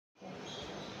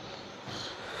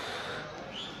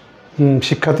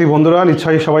শিক্ষার্থী বন্ধুরা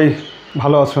নিশ্চয়ই সবাই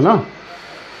ভালো আছো না?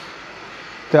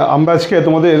 তা আমরা আজকে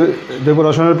তোমাদের জৈব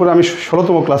রসায়নের উপরে আমি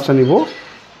 16তম ক্লাসটা নিব।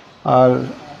 আর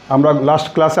আমরা লাস্ট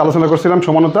ক্লাসে আলোচনা করছিলাম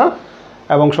সমানতা,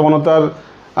 এবং সমানতার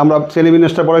আমরা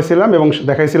শ্রেণীবিন্যাসটা পড়াইছিলাম এবং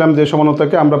দেখাইছিলাম যে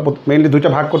সমানতাকে আমরা মেইনলি দুইটা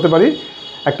ভাগ করতে পারি।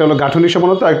 একটা হলো গাঠনিক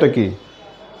সমানতা, একটা কি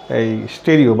এই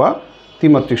স্টেরিও বা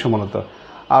ত্রিমাত্রিক সমানতা।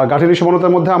 আর গাঠনিক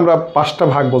সমানতার মধ্যে আমরা 5টা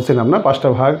ভাগ বলছিলাম না, 5টা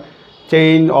ভাগ: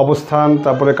 চেইন, অবস্থান,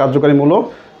 তারপরে কার্যকারীমূলক,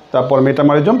 তারপর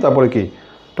মেটামারিজম, তারপরে কি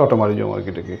টটোমারিজম আর কি।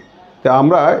 এটাকে তো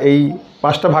আমরা এই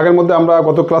 5টা ভাগের মধ্যে আমরা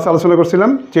গত ক্লাসে আলোচনা করছিলাম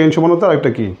চেইন সমানতা, আর একটা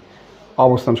কি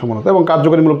অবস্থান সমানতা, এবং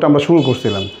কার্যকারীমূলকটা আমরা শুরু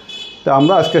করছিলাম। তো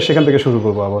আমরা আজকে সেখান থেকে শুরু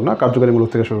করবো আবার না, কার্যকারীমূলক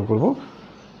থেকে শুরু করব।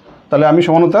 তাহলে আমি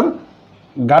সমানতার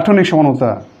গাঠনিক সমানতা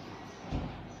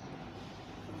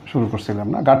শুরু করছিলাম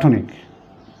না, গাঠনিক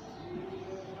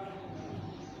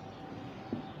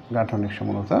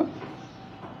সমানতা।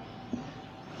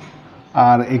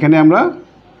 আর এখানে আমরা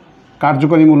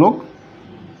কার্যকারীমূলক,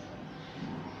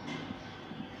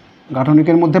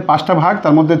 গাঠনিকের মধ্যে 5টা ভাগ,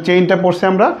 তার মধ্যে চেইনটা পড়ছি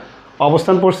আমরা,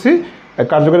 অবস্থান পড়ছি,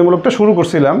 কার্যকারীমূলকটা শুরু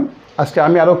করছিলাম। আজকে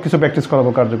আমি আরও কিছু প্র্যাকটিস করাবো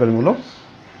কার্যকারীমূলক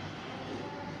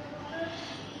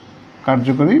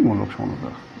সমানতা।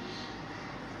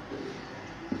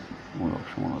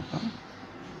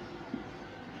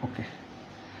 ওকে।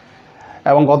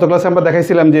 এবং গত ক্লাসে আমরা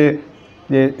দেখাইছিলাম যে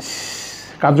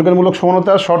কার্যকারীমূলক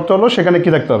সমানতার শর্ত হলো সেখানে কী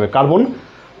থাকতে হবে, কার্বন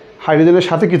হাইড্রোজেনের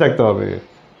সাথে কী থাকতে হবে,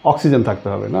 অক্সিজেন থাকতে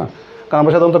হবে না। কারণ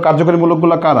আমরা সাধারণত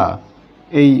কার্যকারীমূলকগুলো কারা,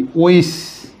 এই ওইস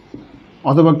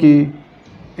অথবা কি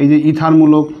এই যে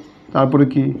ইথারমূলক, তারপরে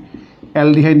কি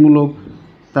অ্যালডিহাইডমূলক,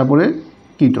 তারপরে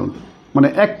কিটোন, মানে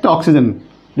একটা অক্সিজেন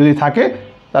যদি থাকে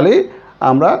তাহলে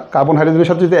আমরা কার্বন হাইড্রোজেনের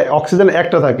সাথে যদি অক্সিজেন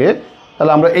একটা থাকে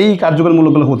তাহলে আমরা এই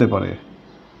কার্যকারীমূলকগুলো হতে পারে,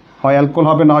 হয় অ্যালকোহল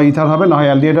হবে, না হয় ইথার হবে, না হয়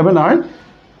অ্যালডিহাইড হবে, না হয়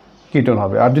কিটোন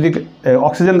হবে। আর যদি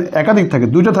অক্সিজেন একাধিক থাকে,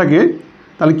 দুইটা থাকে,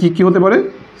 তাহলে কি কি হতে পারে,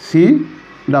 সি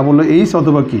ডাবল এইচ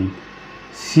অথবা কি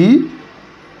সি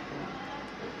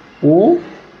ও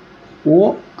ও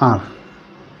আর।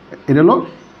 এটা হলো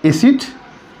অ্যাসিড,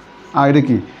 আর এটা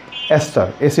কি অ্যাস্টার,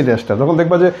 অ্যাসিড অ্যাস্টার। যখন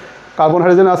দেখবা যে কার্বন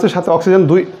হাইড্রোজেন আছে সাথে অক্সিজেন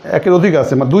একের অধিক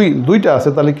আছে, মানে দুইটা আছে,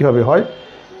 তাহলে কী হবে, হয়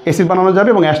অ্যাসিড বানানো যাবে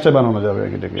এবং অ্যাস্টার বানানো যাবে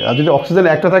এটাকে। আর যদি অক্সিজেন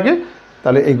একটা থাকে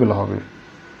তাহলে এইগুলো হবে।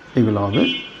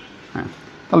 হ্যাঁ,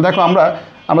 তাহলে দেখো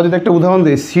আমরা যদি একটা উদাহরণ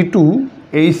দিই,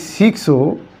 C2H6O,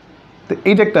 তো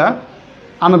এইটা একটা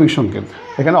আণবিক সংকেত,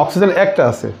 এখানে অক্সিজেন একটা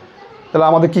আছে, তাহলে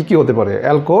আমাদের কি কি হতে পারে,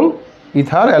 অ্যালকোহল,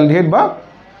 ইথার, অ্যালডিহাইড বা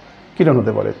কিটোন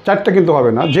হতে পারে। 4টা কিন্তু হবে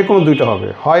না, যে কোনো দুইটা হবে,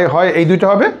 হয় এই দুইটা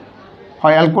হবে,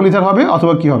 হয় অ্যালকোহল ইথার হবে,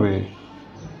 অথবা কি হবে,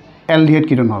 অ্যালডিহাইড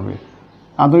কিটোন হবে।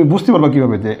 আর তুমি বুঝতে পারবা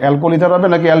কীভাবে যে অ্যালকোহল ইথার হবে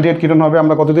নাকি অ্যালডিহাইড কিটোন হবে।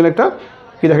 আমরা কতদিন একটা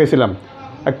কী দেখাইছিলাম,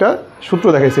 একটা সূত্র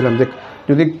দেখাইছিলাম যে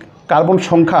যদি কার্বন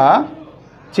সংখ্যা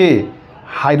চেয়ে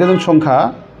হাইড্রোজেন সংখ্যা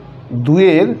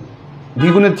 2-এর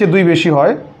দ্বিগুণের চেয়ে 2 বেশি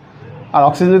হয়, আর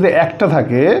অক্সিজেন যদি একটা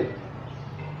থাকে,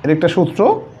 এর একটা সূত্র,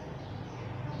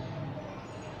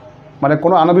 মানে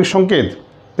কোনো আণবিক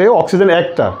সংকেতে অক্সিজেন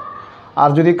একটা, আর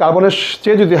যদি কার্বনের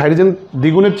চেয়ে যদি হাইড্রোজেন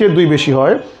দ্বিগুণের চেয়ে 2 বেশি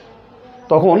হয়,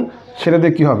 তখন সেটাতে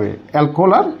কী হবে,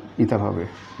 অ্যালকোহল আর ইথার হবে।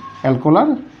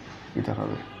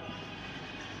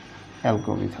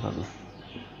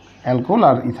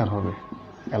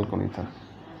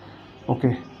 ওকে।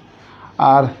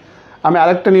 আর আমি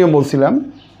আরেকটা নিয়ম বলছিলাম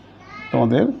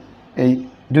তোমাদের, এই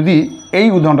যদি এই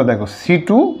উদাহরণটা দেখো,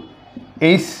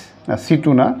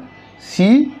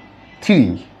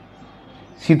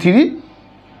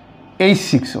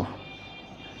 C3H6O,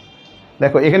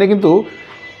 দেখো এখানে কিন্তু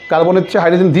কার্বনের চেয়ে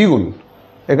হাইড্রোজেন দ্বিগুণ,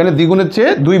 এখানে দ্বিগুণের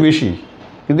চেয়ে 2 বেশি,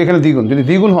 কিন্তু এখানে দ্বিগুণ। যদি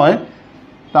দ্বিগুণ হয়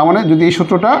তার মানে যদি এই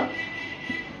সূত্রটা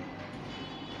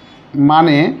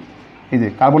মানে এই যে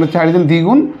কার্বনের চেয়ে হাইড্রোজেন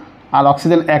দ্বিগুণ আর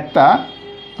অক্সিজেন একটা,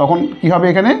 তখন কি হবে,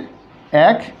 এখানে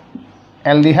 1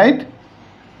 অ্যালডিহাইড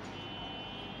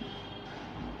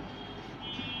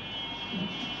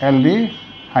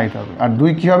হবে, আর 2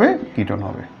 কী হবে, কিটোন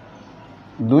হবে।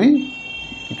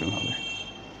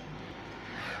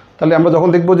 তাহলে আমরা যখন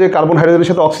দেখব যে কার্বন হাইড্রোজেনের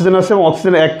সাথে অক্সিজেন আছে এবং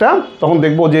অক্সিজেন একটা, তখন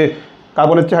দেখব যে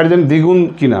কার্বনের চেয়ে হাইড্রোজেন দ্বিগুণ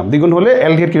কিনা, দ্বিগুণ হলে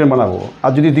অ্যালডিহাইড কিটোন বানাবো,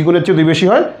 আর যদি দ্বিগুণের চেয়ে 2 বেশি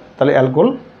হয় তাহলে অ্যালকোহল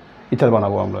ইথার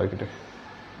বানাবো আমরা। এটা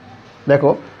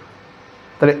দেখো,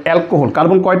 তাহলে অ্যালকোহল,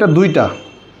 কার্বন কয়টা, 2টা।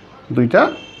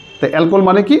 তো অ্যালকোহল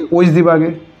মানে কি, ওইচ দিবা আগে,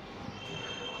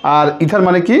 আর ইথার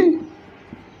মানে কি,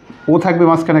 ও থাকবে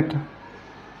মাঝখানে একটা।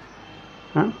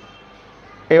 হ্যাঁ,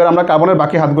 এবার আমরা কার্বনের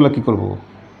বাকি হাতগুলো কী করব,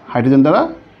 হাইড্রোজেন দ্বারা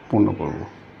পূর্ণ করব।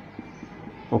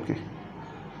 ওকে,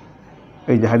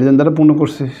 এই যে হাইড্রোজেন দ্বারা পূর্ণ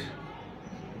করছি।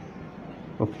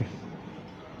 ওকে,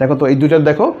 দেখো তো এই দুইটার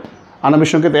দেখো আণবিক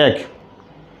সংকেত এক,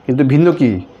 কিন্তু ভিন্ন কি,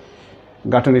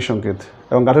 গাঠনিক সংকেত।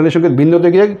 এবং গাঠনিক সংকেত ভিন্ন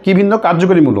থেকে কি ভিন্ন,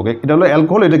 কার্যকরীমূলক। এটা হলো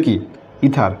অ্যালকোহল, এটা কি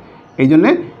ইথার, এই জন্যে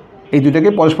এই দুইটাকে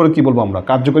পরস্পর কী বলবো আমরা,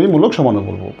 কার্যকরী মূলক সমাণু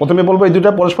বলবো। প্রথমে বলবো এই দুটা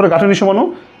পরস্পরের গাঠনিক সমাণু,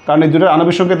 কারণ এই দুটার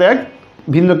আণবিক সংকেত এক,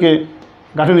 ভিন্নকে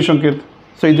গাঠনিক সংকেত।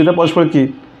 সো এই দুটা পরস্পর কি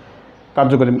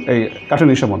কার্যকরী এই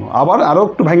গাঠনিক সমাণু। আবার আরও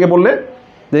একটু ভেঙে বললে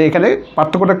যে এখানে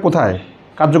পার্থক্যটা কোথায়,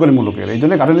 কার্যকরী মূলকের। এই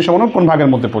জন্য গাঠনিক সমাণু কোন ভাগের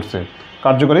মধ্যে পড়ছে,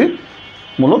 কার্যকরী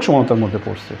মূলক সমানতার মধ্যে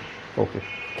পড়ছে। ওকে,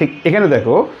 ঠিক এখানে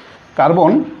দেখো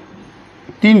কার্বন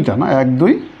 3টা না, 1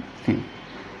 2 3।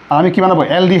 আর আমি কী বানাবো,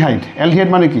 অ্যালডিহাইড। অ্যালডিহাইড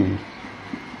মানে কি,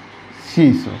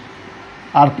 সিএইচও,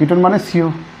 আর কিটোন মানে সিও।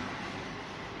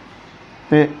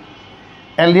 তে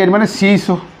অ্যালডিহাইড মানে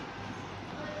সিএইচও,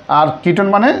 আর কিটোন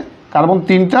মানে কার্বন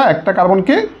 3টা, একটা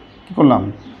কার্বনকে কী করলাম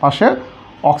পাশে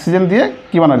অক্সিজেন দিয়ে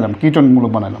কী বানালাম, কিটোন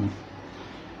মূলক বানালাম।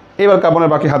 এবার কার্বনের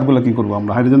বাকি হাতগুলো কী করবো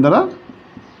আমরা, হাইড্রোজেন দ্বারা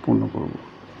পূর্ণ করব।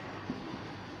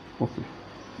 ওকে,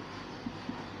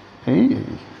 এই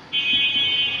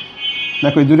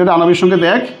দেখো এই দুইটা আণবিক সংকেত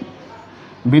এক,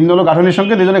 ভিন্ন হলো গাঠনিক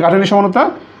সংকেত, এই জন্য গাঠনিক সমানতা।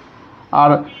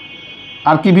 আর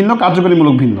আর কি ভিন্ন, কার্যকরী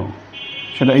মূলক ভিন্ন,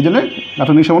 সেটা এই জন্য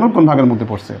গাঠনিক সমাণু কোন ভাগের মধ্যে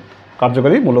পড়ছে,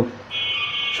 কার্যকরী মূলক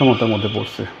সমানতার মধ্যে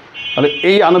পড়ছে। তাহলে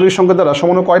এই আণবিক সংকেত দ্বারা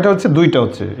সমাণু কয়টা হচ্ছে, 2টা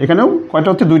হচ্ছে। এখানেও কয়টা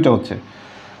হচ্ছে, 2টা হচ্ছে।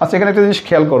 আচ্ছা, এখানে একটা জিনিস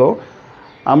খেয়াল করো,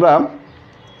 আমরা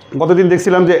গতদিন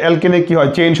দেখছিলাম যে অ্যালকেনে কী হয়,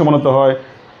 চেইন সমানতা হয়,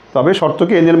 তবে শর্ত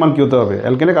কি এনের মান কী হতে হবে,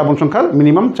 অ্যালকেনে কার্বন সংখ্যা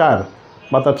মিনিমাম 4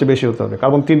 বা তার চেয়ে বেশি হতে হবে।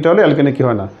 কার্বন 3টা হলে অ্যালকেনে কী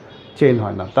হয় না, চেইন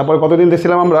হয় না। তারপরে কতদিন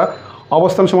দেখছিলাম আমরা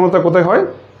অবস্থান সমানতা কোথায় হয়,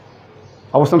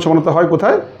 অবস্থান সমানতা হয়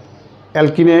কোথায়,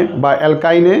 অ্যালকিনে বা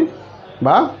অ্যালকাইনে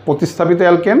বা প্রতিস্থাপিত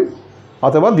অ্যালকেন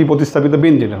অথবা দ্বিপ্রতিস্থাপিত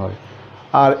বেনজিনে হয়।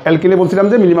 আর অ্যালকিনে বলছিলাম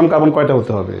যে মিনিমাম কার্বন কয়টা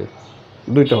হতে হবে,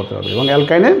 2টা হতে হবে। এবং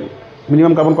অ্যালকাইনে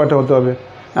মিনিমাম কার্বন কয়টা হতে হবে,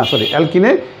 না সরি,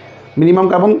 অ্যালকিনে মিনিমাম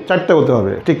কার্বন 4টা হতে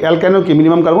হবে। ঠিক অ্যালকাইনেও কি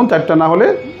মিনিমাম কার্বন 4টা না হলে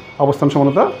অবস্থান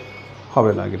সমানতা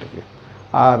হবে না এটাকে।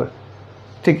 আর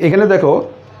ঠিক এখানে দেখো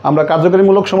আমরা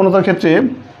কার্যকরীমূলক সমানতার ক্ষেত্রে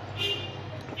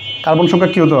কার্বন সংখ্যা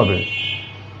কী হতে হবে,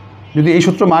 যদি এই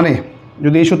সূত্র মানে,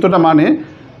 যদি এই সূত্রটা মানে,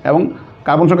 এবং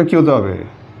কার্বন সংখ্যা কী হতে হবে,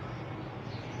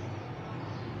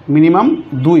 মিনিমাম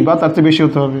 2 বা তার চেয়ে বেশি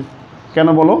হতে হবে। কেন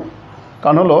বলো,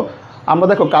 কারণ হলো আমরা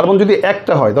দেখো কার্বন যদি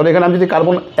একটা হয়, তাহলে এখানে আমি যদি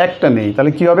কার্বন একটা নেই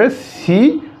তাহলে কী হবে, সি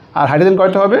আর হাইড্রোজেন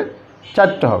কয়টা হবে,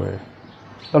 4টা হবে।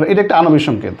 তাহলে এটা একটা আণবিক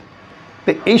সংকেত। তো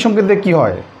এই সংকেত দিয়ে কী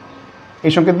হয়,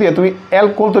 এই সংকেত দিয়ে তুমি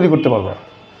অ্যালকোহল তৈরি করতে পারবে,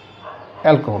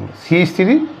 অ্যালকোহল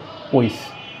CH3OH।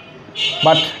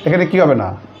 বাট এখানে কী হবে না,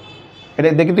 এটা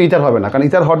দিয়ে কিন্তু ইথার হবে না, কারণ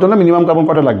ইথার হওয়ার জন্য মিনিমাম কার্বন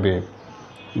কটা লাগবে,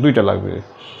 2টা লাগবে।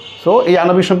 সো এই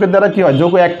আণবিক সংকেত দ্বারা কী হয়,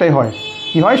 যৌগ একটাই হয়,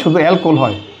 কী হয়, শুধু অ্যালকোহল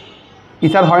হয়,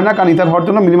 ইথার হয় না, কারণ ইথার হওয়ার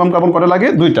জন্য মিনিমাম কার্বন কটা লাগে,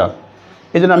 2টা।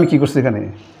 এই জন্য আমি কী করছি, এখানে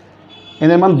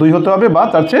এনের মান 2 হতে হবে বা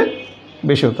তার চেয়ে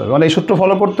বেশি হতে হবে। মানে এই সূত্র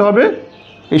ফলো করতে হবে,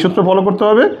 এই সূত্র ফলো করতে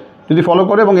হবে। যদি ফলো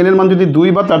করে এবং এনের মান যদি 2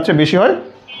 বা তার চেয়ে বেশি হয়,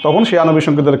 তখন সেই আণবিক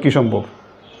সংকেত দ্বারা কী সম্ভব,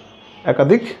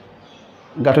 একাধিক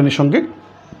গাঠনিক সংকেত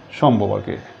সম্ভব আর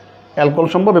কি, অ্যালকোহল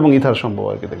সম্ভব এবং ইথার সম্ভব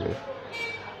আর কি দেখবে।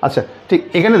 আচ্ছা, ঠিক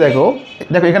এখানে দেখো,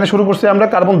 দেখো এখানে শুরু করছি আমরা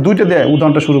কার্বন 2টা দিয়ে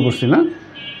উদাহরণটা শুরু করছি না,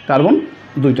 কার্বন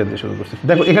 2টা দিয়ে শুরু করছি।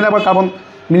 দেখো এখানে আবার কার্বন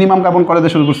মিনিমাম কার্বন কটা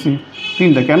দিয়ে শুরু করছি,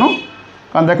 3টা। কেন,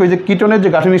 কারণ দেখো এই যে কিটোনের যে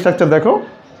গাঠনিক স্ট্রাকচার দেখো,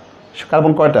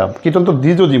 কার্বন কয়টা, কিটোন তো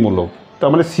দ্বিযোজী মূলক, তার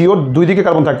মানে সিওর 2 দিকে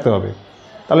কার্বন থাকতে হবে,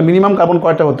 তাহলে মিনিমাম কার্বন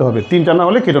কয়টা হতে হবে, 3টা না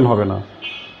হলে কিটোন হবে না।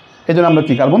 এই জন্য আমরা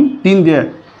কি কার্বন 3 দিয়ে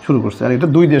শুরু করছি, আর এটা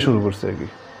 2 দিয়ে শুরু করছে আর কি।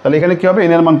 তাহলে এখানে কী হবে,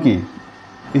 এনের মান কি,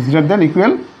 ইজ গ্রেটার দ্যান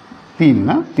ইকুয়াল 3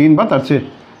 না, 3 বা তার চেয়ে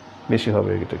বেশি হবে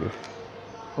এটাকে।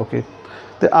 ওকে,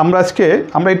 তো আমরা আজকে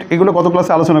এগুলো গত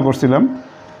ক্লাসে আলোচনা করছিলাম।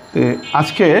 তো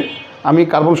আজকে আমি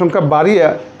কার্বন সংখ্যা বাড়িয়ে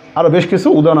আরও বেশ কিছু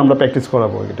উদাহরণ আমরা প্র্যাকটিস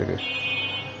করাবো এটাকে।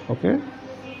 ওকে,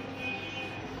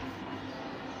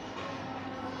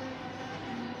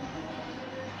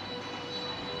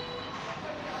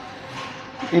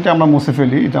 এটা আমরা মুছে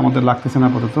ফেলি, এটা আমাদের লাগতেছে না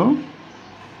আপাতত।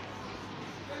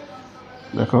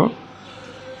 দেখো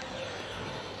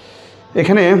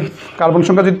এখানে কার্বন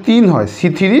সংখ্যা যদি 3 হয়,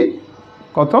 C3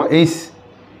 কত,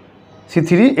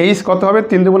 C3H কত হবে,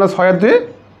 3 2 6 আর 2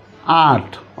 8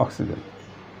 অক্সিজেন।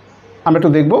 আমরা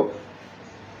একটু দেখব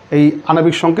এই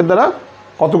আণবিক সংকেত দ্বারা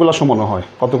কতগুলো সমাণু হয়,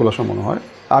 কতগুলো সমাণু হয়।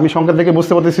 আমি সংকেত থেকে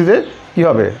বুঝতে পারতেছি যে কী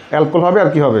হবে, অ্যালকোহল হবে আর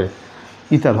কি হবে,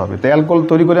 ইথার হবে। তো অ্যালকোহল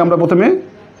তৈরি করে আমরা প্রথমে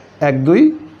 1 2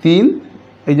 3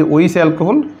 এই যে OH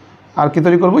অ্যালকোহল, আর কি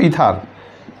তৈরি করব, ইথার,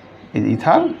 এই যে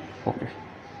ইথার। ওকে,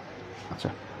 আচ্ছা,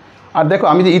 আর দেখো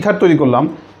আমি যে ইথার তৈরি করলাম,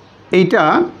 এইটা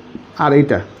আর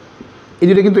এইটা, এই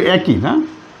দুটো কিন্তু একই না।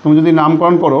 তুমি যদি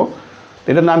নামকরণ করো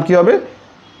এটার নাম কী হবে,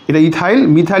 এটা ইথাইল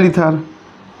মিথাইল ইথার,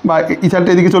 বা ইথারটা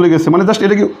এদিকে চলে গেছে, মানে জাস্ট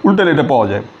এটাকে উল্টালে এটা পাওয়া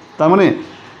যায়। তার মানে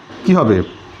কী হবে,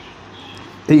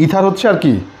 এই ইথার হচ্ছে আর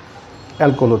কি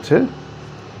অ্যালকোহল হচ্ছে।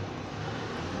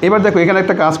 এবার দেখো এখানে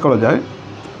একটা কাজ করা যায়,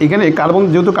 এখানে কার্বন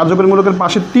যেহেতু কার্যকরী মূলকের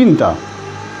পাশে 3টা,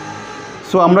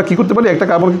 সো আমরা কী করতে পারি, একটা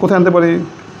কার্বনকে কোথায় আনতে পারি,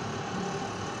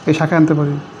 এই শাখায় আনতে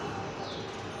পারি।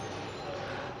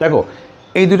 দেখো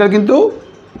এই দুইটার কিন্তু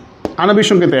আণবিক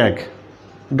সংকেত এক,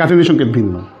 গাঠনিক সংকেত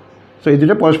ভিন্ন। তো এই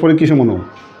দুইটা পরস্পরের কী সমান?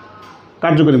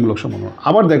 কার্যকরীমূলক সমান।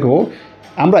 আবার দেখো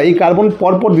আমরা এই কার্বন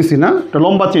পরপর দিছি না, একটা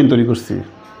লম্বা চেইন তৈরি করছি,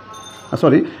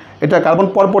 সরি এটা কার্বন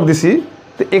পরপর দিছি,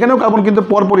 তো এখানেও কার্বন কিন্তু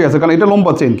পরপরই আছে, কারণ এটা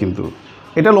লম্বা চেইন, কিন্তু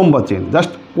এটা লম্বা চেইন।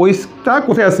 জাস্ট ওইসটা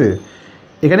কোথায় আছে?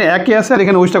 এখানে একে আছে, আর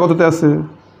এখানে ওইসটা কততে আছে?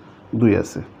 2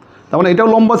 আছে। তার মানে এটাও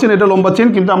লম্বা চেইন, এটা লম্বা চেইন,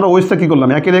 কিন্তু আমরা ওইসটা কী করলাম?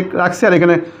 একে রাখছি, আর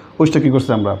এখানে ওইসটা কী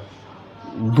করছি আমরা?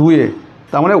 2।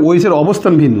 তার মানে ওইসের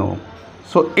অবস্থান ভিন্ন।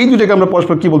 সো এই দুটাকে আমরা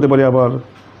পরস্পর কী বলতে পারি? আবার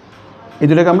এই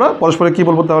দুটাকে আমরা পরস্পরে কী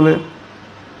বলবো তাহলে?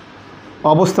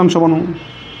 অবস্থান সমাণু,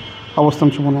 অবস্থান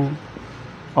সমাণু,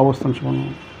 অবস্থান সমাণু।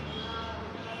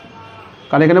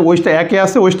 কারণ এখানে ওইসটা একে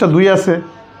আছে, ওইসটা 2 আছে।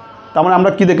 তার মানে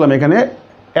আমরা কী দেখলাম? এখানে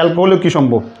অ্যালকোহলেও কী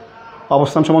সম্ভব?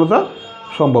 অবস্থান সমানতা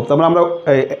সম্ভব। তার মানে আমরা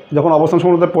যখন অবস্থান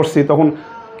সমানতা পড়ছি তখন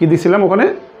কী দিচ্ছিলাম? ওখানে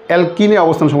অ্যালকিনে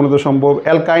অবস্থান সমানতা সম্ভব,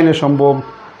 অ্যালকাইনে সম্ভব,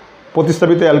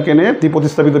 প্রতিস্থাপিত অ্যালকেনে,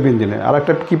 প্রতিস্থাপিত বেনজিনে। আর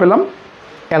একটা কী পেলাম?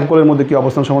 অ্যালকোহলের মধ্যে কি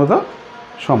অবস্থান সমানতা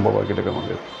সম্ভব আর কি, এটাকে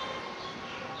আমাদের।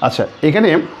 আচ্ছা, এখানে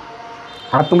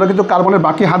আর তোমরা কিন্তু কার্বনের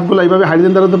বাকি হাতগুলো এইভাবে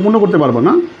হাইড্রোজেন দ্বারা তো পূর্ণ করতে পারবো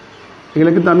না,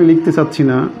 এগুলো কিন্তু আমি লিখতে চাচ্ছি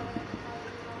না,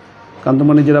 কারণ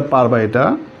তোমরা নিজেরা পারবা এটা।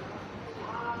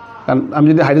 কারণ আমি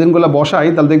যদি হাইড্রোজেনগুলো বসাই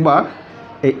তাহলে দেখবা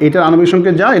এটার আণবিক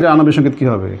সংকেত যা, এটার আণবিক সংকেত কী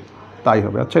হবে? তাই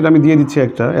হবে। আচ্ছা, এটা আমি দিয়ে দিচ্ছি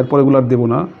একটা, এরপর এগুলো আর দেবো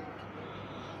না।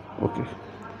 ওকে,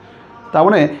 তার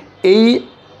মানে এই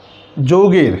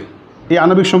যৌগের এই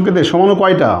আণবিক সংকেতের সমাণু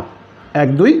কয়টা? 1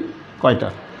 2 কয়টা?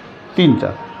 3টা।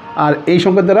 আর এই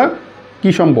সংকেত দ্বারা কী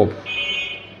সম্ভব?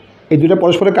 এই দুটো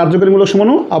পরস্পরের কার্যকরীমূলক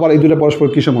সমাণু, আবার এই দুটো পরস্পর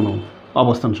কী সমাণু?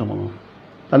 অবস্থান সমাণু।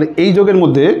 তাহলে এই যোগের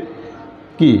মধ্যে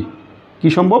কি কি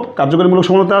সম্ভব? কার্যকরীমূলক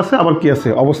সমানতা আছে, আবার কি আছে?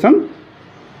 অবস্থান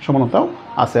সমানতাও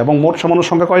আছে। এবং মোট সমাণুর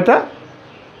সংখ্যা কয়টা?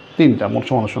 3টা মোট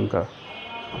সমাণুর সংখ্যা।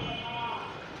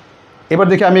 এবার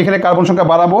দেখি আমি এখানে কার্বন সংখ্যা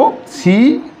বাড়াবো, সি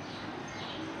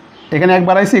এখানে 1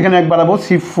 বাড়াইছি, এখানে 1 বাড়াবো,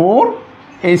 C4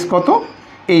 H কত?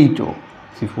 8O,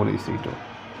 C4 H 8O।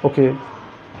 ওকে,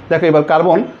 দেখো এবার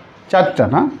কার্বন 4টা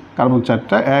না, কার্বন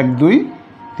 4টা, 1 2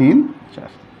 3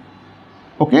 4।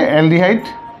 ওকে, অ্যালডিহাইড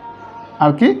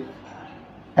আর কি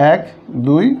 1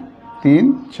 2 3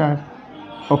 4।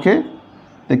 ওকে,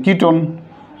 কিটোন,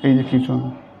 এই যে কিটোন,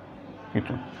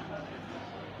 কিটোন,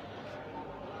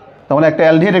 তাহলে একটা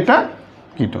অ্যালডিহাইড একটা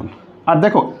কিটোন। আর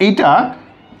দেখো এইটা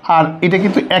আর এটা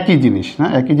কিন্তু একই জিনিস না,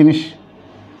 একই জিনিস,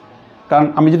 কারণ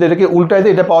আমি যদি এটাকে উল্টাই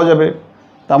দিই এটা পাওয়া যাবে,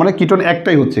 তার মানে কিটোন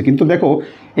একটাই হচ্ছে। কিন্তু দেখো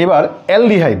এবার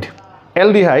অ্যালডিহাইড,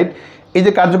 অ্যালডিহাইড এই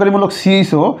যে কার্যকরীমূলক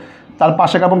CHO, তার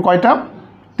পাশে কার্বন কয়টা?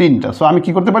 3টা। সো আমি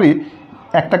কি করতে পারি?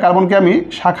 একটা কার্বনকে আমি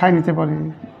শাখায় নিতে পারি,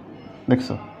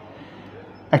 দেখছো,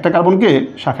 একটা কার্বনকে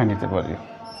শাখায় নিতে পারি।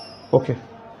 ওকে,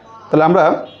 তাহলে আমরা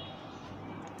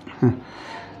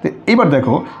এইবার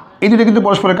দেখো এই দুটো কিন্তু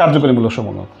পরস্পরের কার্যকরীমূলক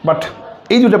সমাণু, বাট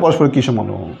এই দুটো পরস্পরের কী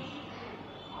সমাণু?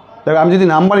 দেখো আমি যদি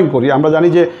নাম্বারিং করি, আমরা জানি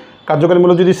যে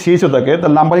কার্যকরীমূলক যদি CHO থাকে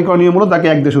তার নাম্বারিং করার নিয়ম হলো তাকে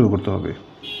 1 দিয়ে শুরু করতে হবে।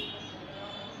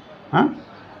 হ্যাঁ,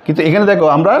 কিন্তু এখানে দেখো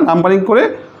আমরা নাম্বারিং করে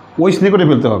ওইস নিকটে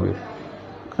ফেলতে হবে,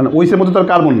 কারণ ওইসের মধ্যে তার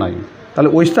কার্বন নাই, তাহলে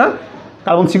ওইসটা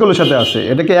কার্বন শিকলের সাথে আছে,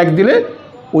 এটাকে 1 দিলে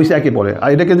ওইস 1-এ পড়ে, আর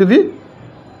এটাকে যদি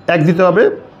 1 দিতে হবে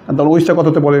তাহলে ওইসটা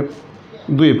কততে পড়ে?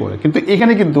 2-এ পড়ে। কিন্তু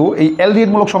এখানে কিন্তু এই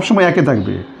অ্যালডিহাইডমূলক সবসময় 1-এ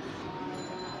থাকবে,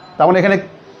 তার মানে এখানে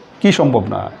কি সম্ভব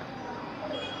না?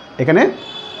 এখানে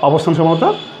অবস্থান সমানতা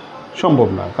সম্ভব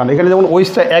না, কারণ এখানে যেমন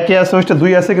ওইসটা 1-এ আছে, ওইসটা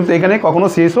 2-এ আছে, কিন্তু এখানে কখনো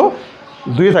CHO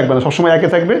 2-এ থাকবে না, সবসময় 1-এ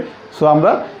থাকবে। সো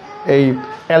আমরা এই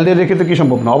অ্যালডিহাইডের ক্ষেত্রে কী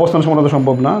সম্ভব না? অবস্থান সমানতা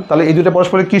সম্ভব না। তাহলে এই দুটো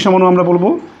পরস্পরের কী সমাণু আমরা বলবো?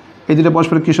 এই দুটো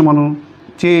পরস্পরের কী সমাণু?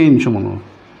 চেইন সমাণু।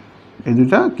 এই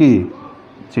দুটা কি?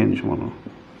 চেইন সমাণু।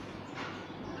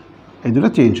 এই দুটো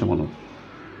চেইন সমাণু।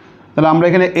 তাহলে আমরা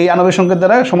এখানে এই আণবিক সংকেত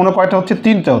দ্বারা সমাণু কয়টা হচ্ছে?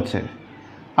 3টা হচ্ছে।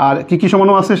 আর কি কি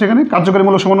সমাণু আছে সেখানে?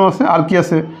 কার্যকরীমূলক সমাণু আছে, আর কি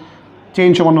আছে?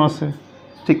 চেইন সমাণু আছে।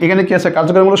 ঠিক এখানে কি আছে?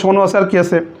 কার্যকরীমূলক সমাণু আছে, আর কি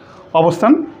আছে?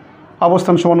 অবস্থান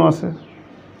অবস্থান সমাণু আছে।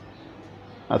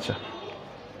 আচ্ছা,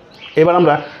 এবার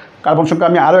আমরা কার্বন সংখ্যা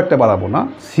আমি আরও একটা বাড়াবো না,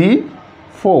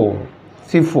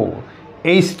 C4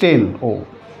 H10O,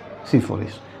 C4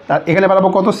 H। তার এখানে বাড়াবো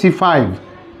কত? C5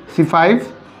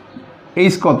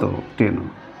 H কত? 10O,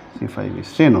 C5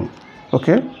 H 10O।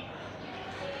 ওকে,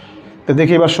 তো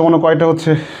দেখি এবার সমাণু কয়টা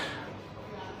হচ্ছে?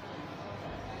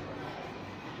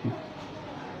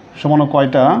 সমাণু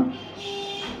কয়টা?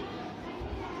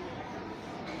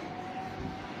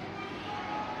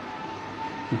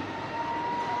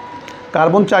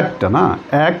 কার্বন 4টা না,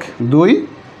 1 2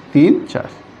 3 4।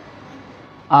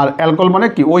 আর অ্যালকোহল মানে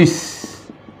কি? ওইস।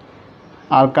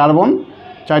 আর কার্বন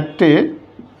 4টে,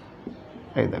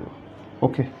 এই দেখো।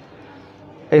 ওকে,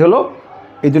 এই হলো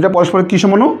এই দুটো পরস্পরের কী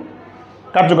সমাণু?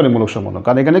 কার্যকরীমূলক সমন,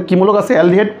 কারণ এখানে কী মূলক আছে?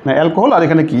 অ্যালডিহাইড না অ্যালকোহল, আর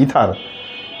এখানে কি ইথার।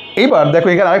 এইবার দেখো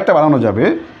এখানে আরেকটা বানানো যাবে,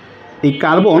 এই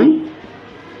কার্বন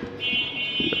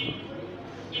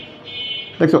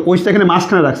দেখছো ওইটা এখানে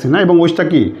মাঝখানে রাখছি না, এবং ওইটা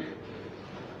কি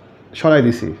সরাই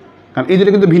দিছি, কারণ এই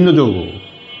দুটো কিন্তু ভিন্ন যৌগ,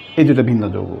 এই দুটো ভিন্ন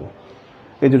যৌগ,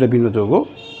 এই দুটো ভিন্ন যৌগ।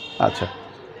 আচ্ছা,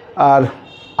 আর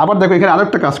আবার দেখো এখানে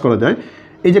আরেকটা কাজ করা যায়,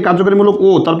 এই যে কার্যকরীমূলক ও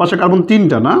তার পাশে কার্বন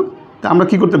 3টা না, তা আমরা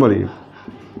কি করতে পারি?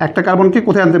 একটা কার্বনকে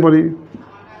কোথায় আনতে পারি?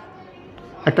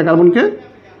 একটা কার্বনকে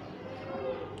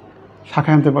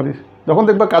শাখায় আনতে পারি। যখন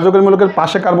দেখবা কার্যকরীমূলকের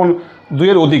পাশে কার্বন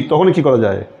 2-এর অধিক, তখনই কী করা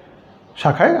যায়?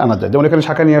 শাখায় আনা যায়। যেমন এখানে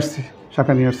শাখা নিয়ে আসছি,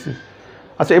 শাখা নিয়ে আসছি।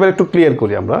 আচ্ছা, এবার একটু ক্লিয়ার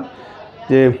করি আমরা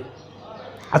যে,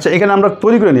 আচ্ছা এখানে আমরা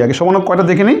তৈরি করে নিই আগে সমানক কয়টা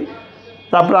দেখে নিই,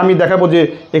 তারপর আমি দেখাবো যে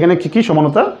এখানে কী কী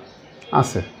সমানতা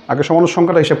আছে। আগে সমানক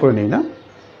সংখ্যাটা হিসাব করে নিই না।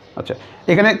 আচ্ছা,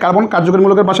 এখানে কার্বন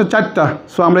কার্যকরীমূলকের পাশে 4টা,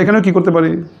 সো আমরা এখানেও কী করতে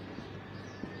পারি?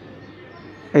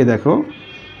 এই দেখো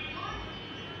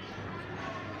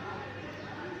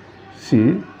সি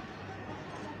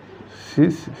সি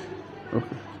সি,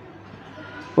 ওকে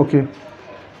ওকে,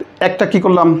 একটা কী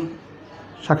করলাম?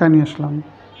 শাখায় নিয়ে আসলাম।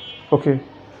 ওকে,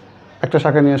 একটা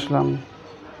শাখায় নিয়ে আসলাম।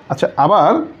 আচ্ছা,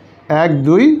 আবার 1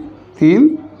 2 3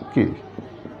 কি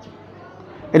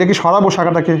এটা কি সরাবো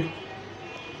শাখাটাকে?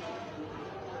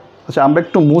 আচ্ছা, আমরা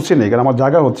একটু মুছে নেই, কারণ আমার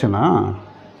জায়গা হচ্ছে না।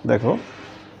 দেখো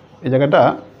এই জায়গাটা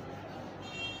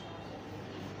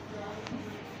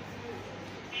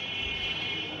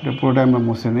পুরোটাই আমরা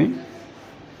মুছে নেই,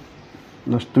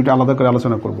 জাস্ট দুইটা আলাদা করে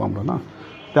আলোচনা করবো আমরা না।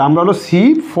 তো আমরা হলো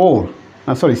C4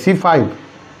 না সরি C5,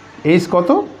 এইচ কত?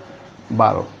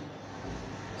 12,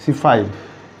 C5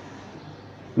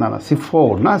 না না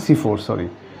C4 না C4 সরি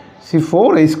C4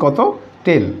 এইচ কত?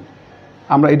 10।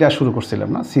 আমরা এটা শুরু করছিলাম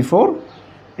না, C4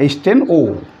 H10O।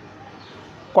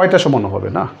 কয়টা সমান হবে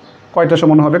না? কয়টা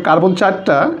সমান হবে? কার্বন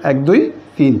 4টা, 1 2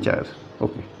 3 4।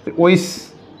 ওকে, ওইস।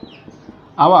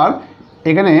 আবার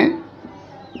এখানে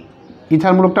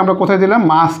ইথার মূলকটা আমরা কোথায় দিলাম?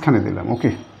 মাঝখানে দিলাম।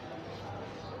 ওকে,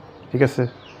 ঠিক আছে।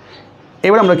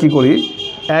 এবার আমরা কি করি?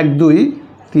 1 2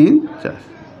 3 4,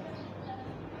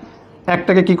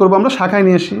 একটাকে কি করব? আমরা শাখায়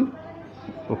নিয়ে আসি।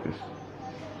 ওকে,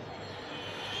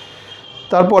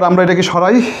 তারপর আমরা এটাকে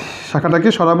সরাই, শাখাটাকে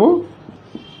সরাবো।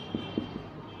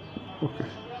 ওকে,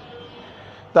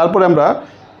 তারপরে আমরা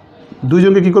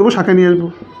দুইজনকে কি করব? শাখায় নিয়ে আসবো।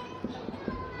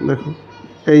 দেখো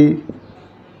এই,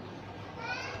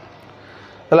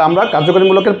 তাহলে আমরা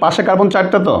কার্যকরীমূলকের পাশে কার্বন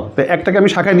 4টা, তো একটাকে আমি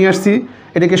শাখায় নিয়ে আসছি,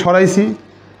 এটাকে সরাইছি,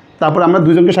 তারপর আমরা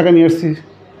দুজনকে শাখায় নিয়ে আসছি।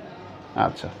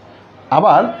 আচ্ছা,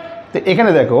 আবার তো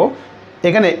এখানে দেখো,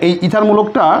 এখানে এই ইথার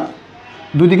মূলকটা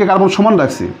দুই দিকে কার্বন সমান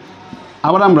রাখছি,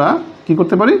 আবার আমরা কি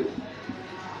করতে পারি?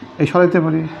 এই সরাইতে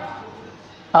পারি।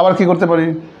 আবার কি করতে পারি?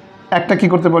 একটা কি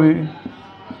করতে পারি?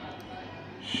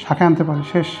 শাখায় আনতে পারি।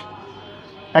 শেষ,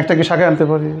 একটাকে শাখায় আনতে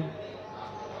পারি।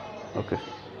 ওকে,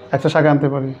 একটা শাখায় আনতে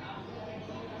পারি।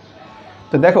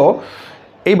 তো দেখো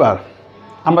এইবার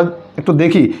আমরা একটু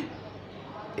দেখি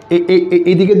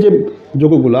এই দিকের যে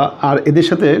যৌগগুলা আর এদের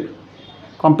সাথে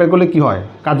কম্পেয়ার করলে কি হয়?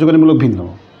 কার্যকরীমূলক ভিন্ন।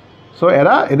 সো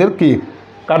এদের কি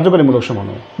কার্যকরীমূলক সমান,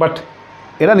 বাট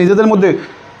এরা নিজেদের মধ্যে,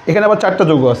 এখানে আবার 4টা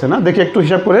যৌগ আছে না, দেখি একটু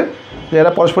হিসাব করে যে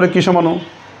এরা পরস্পরের কী সমানো।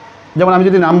 যেমন আমি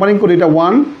যদি নাম্বারিং করি, এটা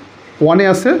 1-1-এ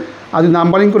আছে, আর যদি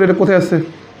নাম্বারিং করি এটা কোথায় আছে?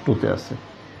 2-তে আছে।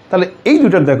 তাহলে এই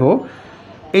দুটার দেখো,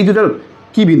 এই দুটার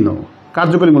কী ভিন্ন?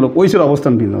 কার্যকরীমূলক, ওইসের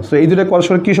অবস্থান ভিন্ন। সো এই দুটা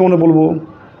পরস্পর কী সমানো বলবো?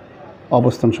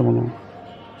 অবস্থান সমানো,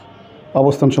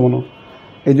 অবস্থান সমানো।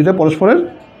 এই দুটা পরস্পরের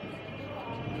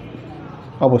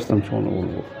অবস্থান সমানো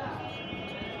বলবো।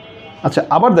 আচ্ছা,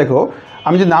 আবার দেখো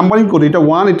আমি যদি নাম্বারিং করি, এটা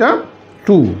 1, এটা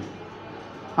 2,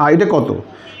 আর এটা কত?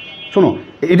 শোনো,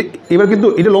 এবার কিন্তু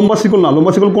এটা লম্বা শিকল না।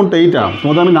 লম্বা শিকল কোনটা? এইটা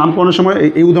তোমাদের আমি নামকরণের সময়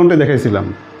এই উদাহরণটা দেখাইছিলাম।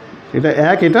 এটা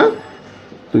 1, এটা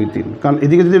 2 3, কারণ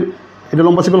এদিকে যদি এটা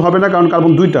লম্বা শিকল হবে না, কারণ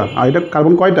কার্বন 2টা, আর এটা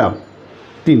কার্বন কয়টা?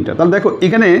 3টা। তাহলে দেখো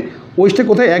এখানে ওইসটা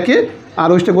কোথায়? 1-এ, আর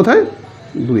ওইসটা কোথায়?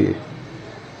 2-এ।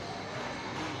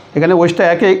 এখানে ওইসটা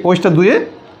 1-এ, ওইসটা 2-এ,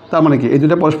 তার মানে কি এই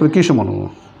দুটা পরস্পর কী সমান?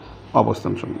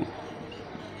 অবস্থান সমান,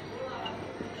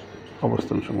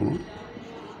 অবস্থান সমান,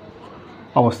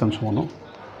 অবস্থান সমান।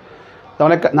 তার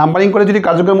মানে নাম্বারিং করে যদি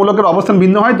কার্যকরীমূলকের অবস্থান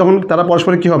ভিন্ন হয়, তখন তারা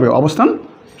পরস্পরের কী হবে? অবস্থান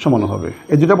সমান হবে।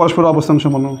 এই দুটা পরস্পর অবস্থান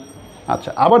সমান। আচ্ছা,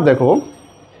 আবার দেখো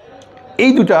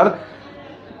এই দুটার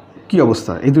কি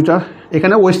অবস্থা? এই দুটা,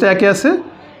 এখানে ওইসটা 1-এ আছে,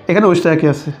 এখানে ওইসটা 1-এ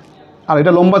আছে, আর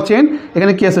এটা লম্বা চেন,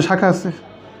 এখানে কি আছে? শাখা আছে।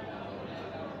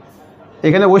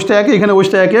 এখানে ওইসটা 1-এ, এখানে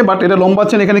ওইসটা 1-এ, বাট এটা লম্বা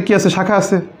চেন, এখানে কি আছে? শাখা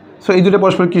আছে। সো এই দুটো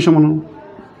পরস্পর কী সমান?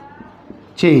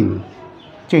 চেইন,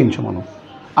 চেইন সমান।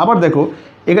 আবার দেখো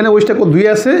এখানে ওইসটা 2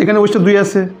 আছে, এখানে ওইসটা 2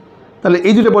 আছে, তাহলে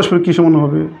এই দুটো পরস্পর কী সমান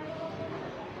হবে?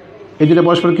 এই দুটো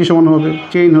পরস্পর কী সমান হবে?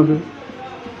 চেইন হবে।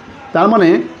 তার মানে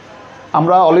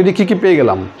আমরা অলরেডি কী পেয়ে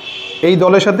গেলাম, এই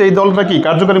দলের সাথে এই দলটা কি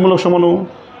কার্যকারীমূলক সমাণু,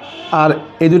 আর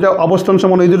এই দুটা অবস্থান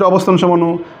সমাণু, এই দুটো অবস্থান সমাণু,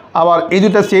 আবার এই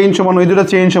দুটা চেইন সমাণু, এই দুটা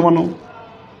চেইন সমাণু।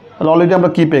 তাহলে অলরেডি আমরা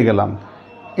কী পেয়ে গেলাম,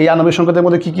 এই আণবিক সংকেতের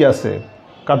মধ্যে কী কী আছে,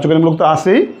 কার্যকারীমূলক তো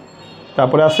আছেই,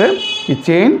 তারপরে আছে কি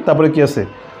চেইন, তারপরে কি আছে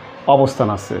অবস্থান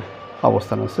আছে,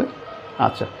 অবস্থান আছে।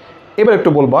 আচ্ছা, এবার একটু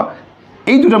বলবা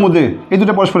এই দুটার মধ্যে এই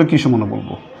দুটা পরস্পরের কী সমাণু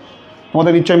বলবো।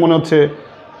 তোমাদের নিশ্চয়ই মনে হচ্ছে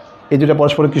এই দুটা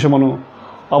পরস্পরের কী সমাণু,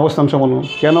 অবস্থান সমাণু।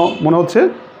 কেন মনে হচ্ছে?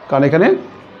 কারণ এখানে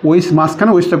ওইস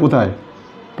মাঝখানে, ওইসটা কোথায়,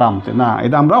 প্রান্তে। না,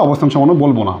 এটা আমরা অবস্থান সমাণু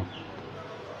বলবো না,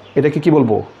 এটাকে কি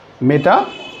বলবো, মেটা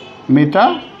মেটা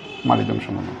মারিদম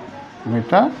সমাণু,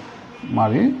 মেটা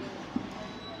মারিদম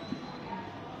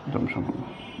সমাণু।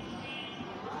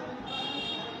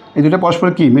 এই দুটা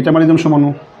পরস্পরের কি মেটামারিদম সমাণু।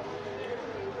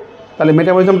 তাহলে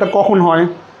মেটামারিদমটা কখন হয়,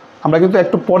 আমরা কিন্তু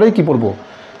একটু পরেই কি পড়বো,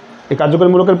 এই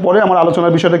কার্যকরীমূলকের পরে আমার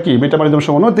আলোচনার বিষয়টা কি মেটামারিদম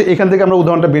সমাণু। তো এখান থেকে আমরা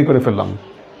উদাহরণটা বের করে ফেললাম।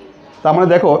 তার মানে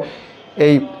দেখো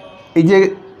এই এই যে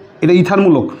এটা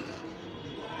ইথারমূলক,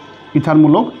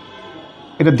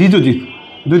 এটা দ্বিযোজী,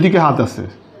 দুই দিকে হাত আছে,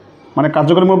 মানে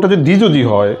কার্যকরীমূলকটা যদি দ্বিযোজী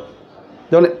হয়,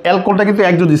 যেমন অ্যালকোহলটা কিন্তু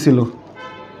একযোজী ছিল,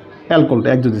 অ্যালকোহলটা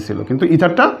একযোজী ছিল, কিন্তু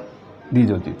ইথারটা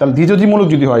দ্বিযোজী। তাহলে দ্বিযোজীমূলক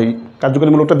যদি হয়,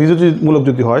 কার্যকরীমূলকটা দ্বিযোজীমূলক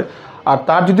যদি হয়, আর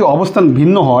তার যদি অবস্থান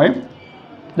ভিন্ন হয়,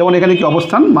 যেমন এখানে কি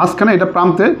অবস্থান মাঝখানে, এটা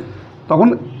প্রান্তে, তখন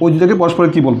ওই দুটাকে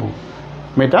পরস্পরের কী বলবো,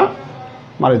 মেটা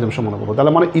মারিদম সমাণু বলবো।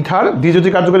 তাহলে মানে ইথার দ্বিযোজী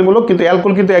কার্যকরীমূলক, কিন্তু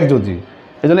অ্যালকোহল কিন্তু একযোজী।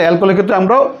 এই জন্য অ্যালকোহলের ক্ষেত্রে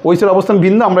আমরা ওইসের অবস্থান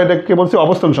ভিন্ন, আমরা এটাকে বলছি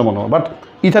অবস্থান সমাণু। বাট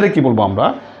ইথারে কী বলবো, আমরা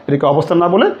এটাকে অবস্থান না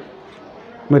বলে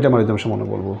মেটামারিদম সমাণু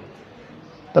বলবো।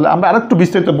 তাহলে আমরা আরেকটু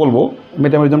বিস্তারিত বলবো,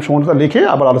 মেটামারিদম সমাণুটা লিখে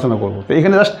আবার আলোচনা করবো। তো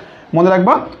এখানে জাস্ট মনে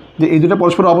রাখবা যে এই দুটো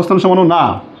পরস্পর অবস্থান সমাণু না,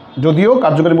 যদিও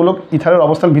কার্যকরীমূলক ইথারের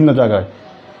অবস্থান ভিন্ন জায়গায়,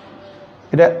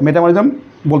 এটা মেটামারিদম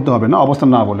বলতে হবে না, অবস্থান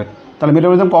না বলে। তাহলে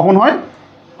মেটামারিদম কখন হয়,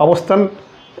 অবস্থান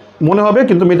মনে হবে,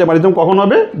 কিন্তু মেটামারিদম কখন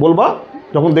হবে বলবা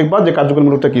যখন দেখবা যে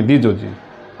কার্যকরীমূলকটা কি দ্বিযোজী,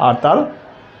 আর তার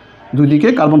দুই দিকে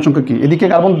কার্বন সংখ্যা কি, এদিকে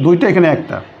কার্বন দুইটা, এখানে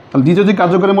একটা। তাহলে দ্বিযোজী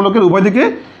কার্যকরীমূলকের উভয় দিকে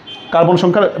কার্বন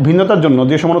সংখ্যার ভিন্নতার জন্য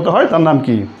যে সমানতা হয় তার নাম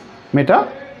কি,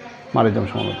 মেটামারিদম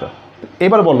সমানতা।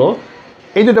 এবার বলো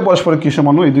এই দুটা পরস্পরের কী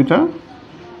সমাণু, এই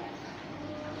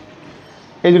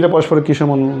দুটা পরস্পরের কী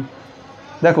সমাণু।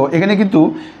 দেখো এখানে কিন্তু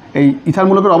এই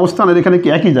ইথারমূলকের অবস্থান আর এখানে কি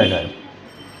একই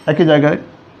জায়গায়,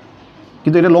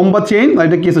 কিন্তু এটা লম্বা চেইন আর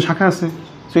এটা কি আছে, শাখা আছে।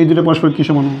 সো এই দুটো পরস্পর কী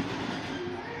সমাণু,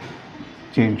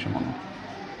 চেইন সমাণু,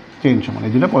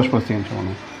 এই দুটো পরস্পর চেইন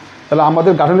সমাণু। তাহলে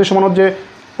আমাদের গাঠনিক সমাণুর যে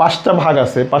 5টা ভাগ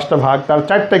আছে, 5টা ভাগ, তার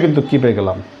 4টা কিন্তু কী পেয়ে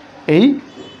গেলাম, এই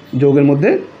যৌগের মধ্যে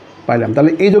পাইলাম।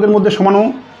 তাহলে এই যৌগের মধ্যে সমাণু,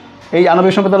 এই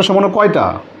আণবিক সংখ্যা দ্বারা সমাণু কয়টা,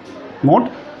 মোট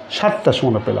 7টা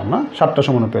সমাণু পেলাম না, 7টা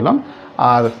সমাণু পেলাম।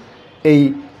 আর এই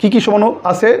কী সমাণু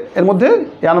আছে এর মধ্যে,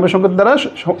 এই আণবিক সংখ্যার দ্বারা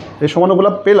এই সমাণুগুলো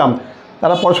পেলাম,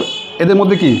 তারা এদের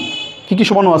মধ্যে কী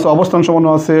সমাণু আছে, অবস্থান সমাণু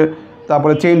আছে,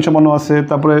 তারপরে চেইন সমাণু আছে,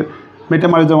 তারপরে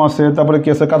মেটামারিদম আছে, তারপরে কী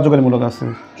আছে, কার্যকারীমূলক আছে।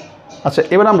 আচ্ছা,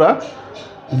 এবার আমরা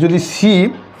যদি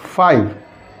C4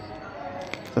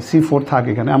 থাকে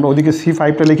এখানে, আমরা ওদিকে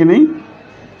C5টা লিখে নিই।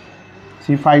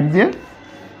 C5 দিয়ে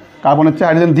কার্বনের চেয়ে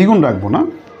হাইড্রোজেন দ্বিগুণ রাখবো না।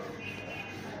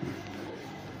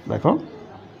 দেখো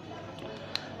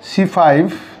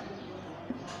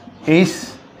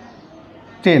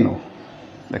C5H10O,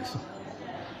 দেখছো,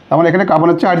 তার মানে এখানে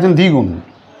কার্বনের চেয়ে হাইড্রোজেন দ্বিগুণ।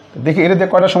 দেখি এটা দিয়ে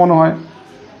কয়টা সমাণু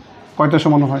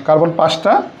হয়, কার্বন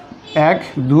 5টা, 1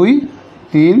 2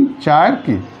 3 4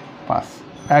 কি 5,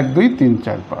 1 2 3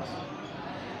 4 5,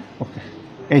 ওকে।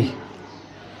 এই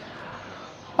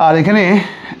আর এখানে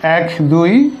 1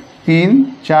 2 3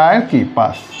 4 কি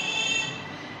 5,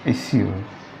 এই CO,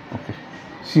 ওকে,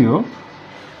 CO।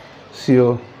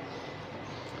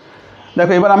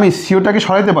 দেখো এবার আমি সিওটাকে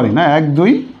সরাইতে পারি না, 1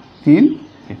 2 3,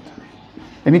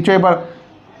 এই নিশ্চয়ই এবার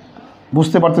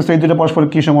বুঝতে পারতেছো এই দুটো পরস্পর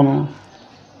কী সমাণু,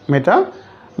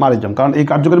 মেটামারিদম। কারণ এই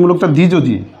কার্যকরীমূলকটা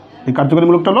দ্বিযোজী, এই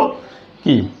কার্যকরীমূলকটা হলো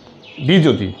কি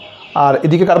দ্বিযোজী, আর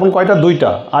এদিকে কার্বন কয়টা,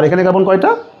 2টা, আর এখানে কার্বন কয়টা,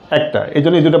 1টা। এই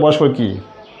জন্য এই দুটো পরস্পর কি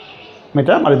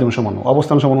মেটামারিদম সমাণু,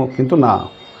 অবস্থান সমাণু কিন্তু না।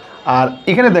 আর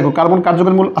এখানে দেখো কার্বন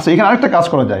কার্যকরীমূলক, আচ্ছা এখানে আরেকটা কাজ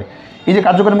করা যায়, এই যে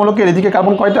কার্যকরীমূলকের এদিকে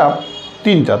কার্বন কয়টা,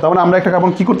 3টা, তার মানে আমরা একটা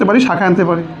কার্বন কী করতে পারি, শাখা আনতে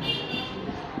পারি,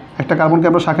 একটা কার্বনকে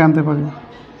আমরা শাখা আনতে পারি।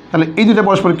 তাহলে এই দুটো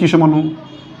পরস্পর কী সমাণু,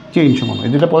 চেইন সমাণু,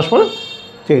 এই দুটো পরস্পর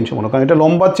চেইন সমাণু, কারণ এটা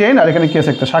লম্বা চেইন আর এখানে কী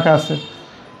আছে, একটা শাখা আছে।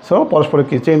 সো পরস্পরের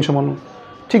কি চেইন সমাণু।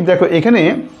 ঠিক দেখো এখানে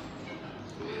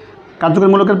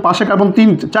কার্যকরীমূলকের পাশে কার্বন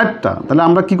 4টা, তাহলে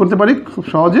আমরা কি করতে পারি, খুব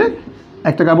সহজে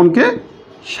একটা কার্বনকে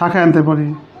শাখায় আনতে পারি,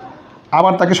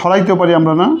 আবার তাকে সরাইতেও পারি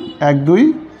আমরা, না 1 2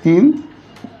 3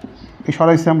 এই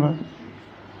সরাইছি আমরা।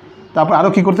 তারপর আরও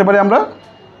কী করতে পারি, আমরা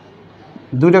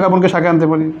 2টা কার্বনকে শাখায় আনতে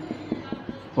পারি,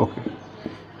 ওকে।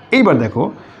 এইবার দেখো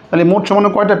তাহলে মোট সমান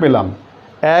কয়টা পেলাম?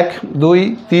 1 2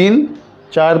 3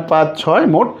 4 5 6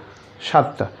 মোট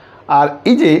 7টা। আর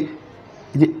এই যে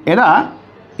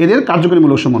এদের কার্যকরী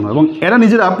মূলক সমান এবং এরা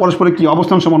নিজেরা পরস্পরের কি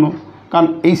অবস্থান সমান, কারণ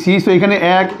এই CH এখানে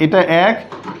 1, এটা 1,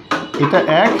 এটা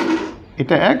 1,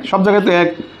 এটা 1, সব জায়গায় তো 1,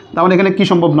 তার মানে এখানে কি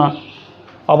সম্ভব না?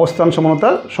 অবস্থান সমানতা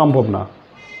সম্ভব না।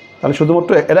 তাহলে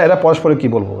শুধুমাত্র এরা পরস্পরের কি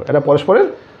বলবো, এরা পরস্পরের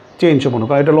চেইন সমান,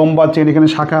 কারণ এটা লম্বা চেইন, এখানে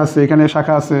শাখা আছে, এখানে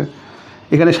শাখা আছে,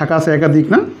 এখানে শাখা আছে একাধিক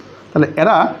না, তাহলে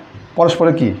এরা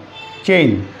পরস্পরের কি চেইন।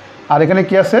 আর এখানে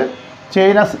কি আছে?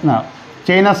 চেইন আছে না,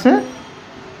 চেইন আছে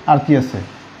আর কি আছে?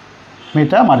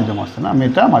 মেটামারিজম আছে না,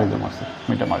 মেটামারিজম আছে,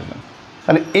 মেটামারিজম।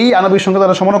 তাহলে এই আণবিক সংখ্যা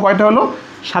দ্বারা সমান কয়টা হলো?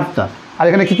 7টা। আর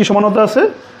এখানে কী কী সমানতা আছে?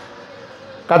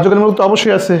 কার্যকরী মূলক তো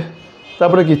অবশ্যই আছে,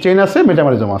 তারপরে কি চেইন আছে,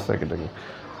 মেটামারিজম আছে এটাকে।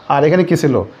 আর এখানে কী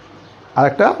ছিল? আর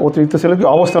একটা অতিরিক্ত ছিল কি?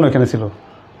 অবস্থান এখানে ছিল।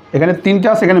 এখানে 3টা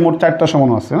আছে, এখানে মোট 4টা সমান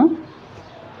আছে না।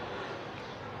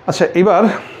 আচ্ছা, এবার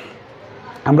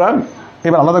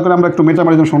আলাদা করে আমরা একটু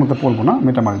মেটামারিজম সমানতা পড়বো না,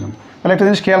 মেটামারিজম। তাহলে একটা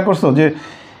জিনিস খেয়াল করছো যে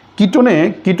কিটোনে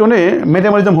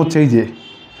মেটামারিজম হচ্ছে এই যে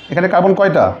এখানে কার্বন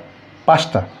কয়টা?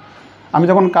 5টা। আমি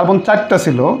যখন কার্বন 4টা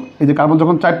ছিল, এই যে কার্বন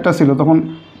যখন 4টা ছিল তখন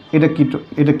এটা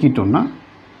কিটোন না,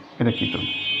 এটা কিটোন।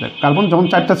 কার্বন যখন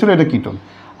 4টা ছিল এটা কিটোন,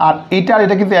 আর এইটা আর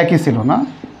এটা কিন্তু একই ছিল না,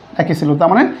 একই ছিল। তার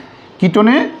মানে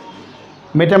কিটোনে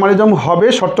মেটামারিজম হবে,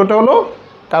 শর্তটা হলো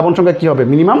কার্বন সংখ্যা কী হবে?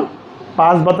 মিনিমাম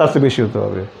 5 বা তার চেয়ে বেশি হতে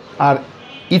হবে। আর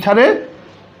ইথারে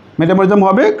মেটামারিজম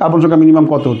হবে, কার্বন সংখ্যা মিনিমাম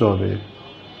কত হতে হবে?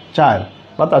 4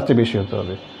 বা তার চেয়ে বেশি হতে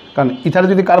হবে। কারণ ইথারে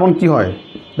যদি কার্বন কি হয়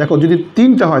দেখো, যদি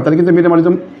 3টা হয় তাহলে কিন্তু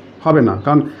মেটামারিজম হবে না,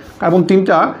 কারণ কার্বন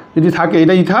 3টা যদি থাকে,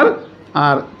 এটা ইথার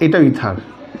আর এটাও ইথার,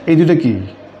 এই দুটো কি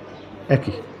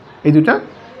একই, এই দুটা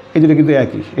কিন্তু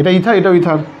একই, এটা ইথার এটাও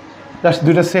ইথার, জাস্ট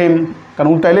দুইটা সেম, কারণ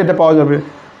উল্টাইলে এটা পাওয়া যাবে।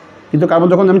 কিন্তু কার্বন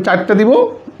যখন আমি 4টা দিব,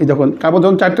 কার্বন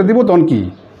যখন 4টা দিব তখন কি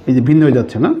এই যে ভিন্ন হয়ে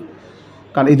যাচ্ছে না,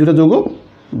 কারণ এই দুটো যৌগ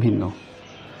ভিন্ন।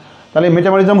 তাহলে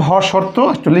মেটামারিজম হওয়ার শর্ত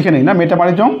একটু লিখে নেই না,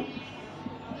 মেটামারিজম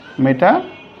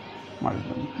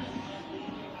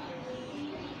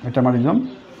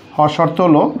হওয়ার শর্ত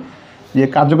হলো যে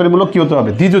কার্যকরী মূলক কী হতে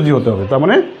হবে? দ্বিযোজী হতে হবে। তার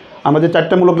মানে আমরা যে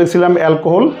 4টা মূলক লিখছিলাম,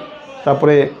 অ্যালকোহল,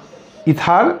 তারপরে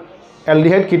ইথার,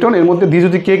 অ্যালডিহাইড, কিটোন, এর মধ্যে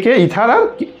দ্বিযোজী কে? ইথার আর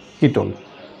কিটোন।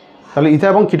 তাহলে ইথার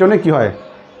এবং কিটোনে কী হয়?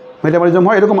 মেটামারিজম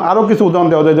হয়। এরকম আরও কিছু উদাহরণ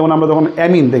দেওয়া যায়, যেমন আমরা যখন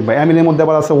অ্যামিন দেখবা, অ্যামিনের মধ্যে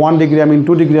আবার আছে 1 degree amine,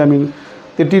 2 degree amine.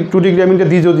 2 degree অ্যামিনটা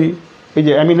দ্বিযোজী, এই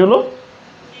যে অ্যামিন হলো,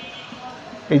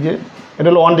 এই যে এটা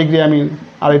হলো 1 ডিগ্রি অ্যামিন,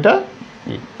 আর এটা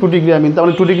 2 ডিগ্রি অ্যামিন, তার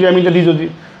মানে 2 ডিগ্রি অ্যামিনটা দ্বিযোজী।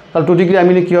 তাহলে 2 ডিগ্রি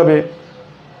অ্যামিনে কী হবে?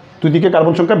 দুদিকে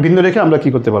কার্বন সংখ্যা ভিন্ন রেখে আমরা কী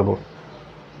করতে পারবো?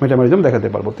 মেটামারিজম দেখাতে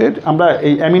পারবো। তো আমরা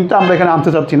এই অ্যামিনটা আমরা এখানে আনতে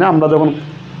চাচ্ছি না, আমরা যখন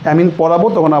অ্যামিন পড়াবো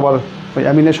তখন আবার ওই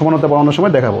অ্যামিনের সমানতা পড়ানোর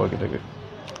সময় দেখাবো আর কি এটাকে।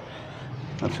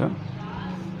 আচ্ছা,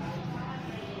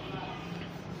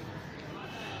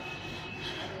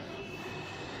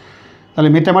 তাহলে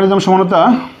মেটামারিজম সমানতা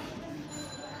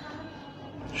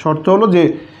শর্ত হলো যে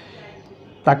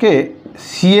তাকে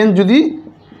CN যদি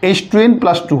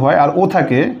H2N+2 হয় আর O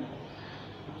থাকে,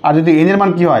 আর যদি N এর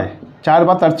মান কী হয়? 4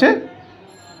 বা তার চেয়ে,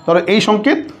 তাহলে এই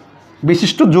সংকেত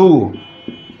বিশিষ্ট যৌগ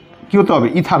কী হতে হবে?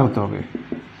 ইথার হতে হবে।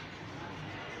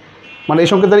 মানে এই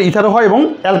সংকেত দ্বারা ইথারও হয় এবং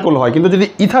অ্যালকোহল হয়। কিন্তু যদি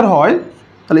ইথার হয়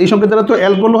তাহলে এই সংকেত দ্বারা তো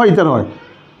অ্যালকোহল হয়, ইথার হয়,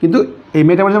 কিন্তু এই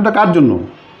মেটামারিজমটা কার জন্য?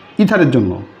 ইথারের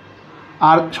জন্য।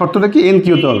 আর শর্তটা কি? N কী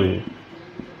হতে হবে?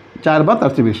 4 বা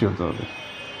তার চেয়ে বেশি হতে হবে।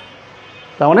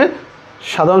 তার মানে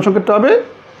সাধারণ সংকেতটা হবে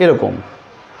এরকম,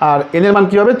 আর N এর মান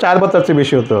কী হবে? 4 বা তার চেয়ে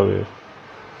বেশি হতে হবে।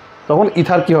 তখন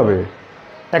ইথার কী হবে?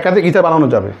 একাধিক ইথার বানানো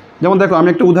যাবে। যেমন দেখো, আমি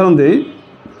একটা উদাহরণ দিই।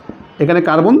 এখানে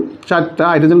কার্বন 4টা,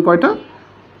 হাইড্রোজেন কয়টা?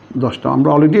 10টা। আমরা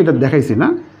অলরেডি এটা দেখাইছি না,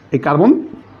 এই কার্বন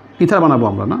ইথার বানাবো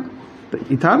আমরা না। তো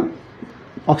ইথার,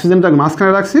 অক্সিজেনটা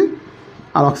মাঝখানে রাখছি,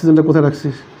 আর অক্সিজেনটা কোথায় রাখছি?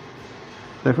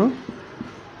 দেখো,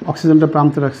 অক্সিজেনটা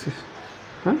প্রান্তে রাখছি।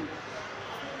 হ্যাঁ,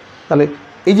 তাহলে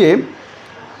এই যে,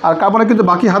 আর কার্বনের কিন্তু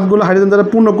বাকি হাতগুলো হাইড্রোজেন দ্বারা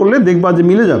পূর্ণ করলে দেখবা যে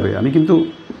মিলে যাবে। আমি কিন্তু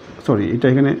সরি, এটা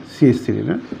এখানে CH3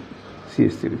 না,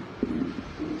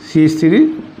 CH3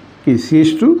 কি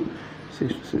CH2,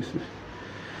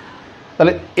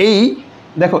 তাহলে এই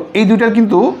দেখো, এই দুইটার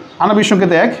কিন্তু আণবিক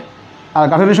সংকেত এক, আর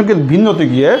গাঠনিক সংকেত ভিন্ন হতে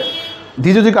গিয়ে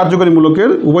দ্বিযোজী কার্যকরী মূলকের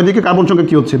উভয় দিকে কার্বন সংখ্যা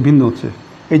কী হচ্ছে? ভিন্ন হচ্ছে।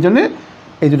 এই জন্যে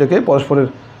এই দুটাকে পরস্পরের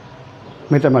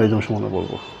মেটামারিজম সমান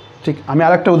বলবো। ঠিক, আমি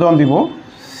আরেকটা উদাহরণ দিব।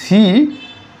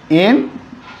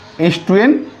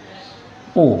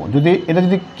 CnH2nO, এটা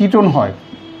যদি কিটোন হয়,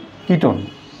 কিটোন,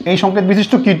 এই সংকেত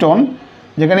বিশিষ্ট কিটোন,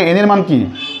 যেখানে N এর মান কি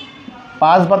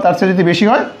 5 বা তার চেয়ে যদি বেশি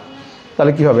হয়,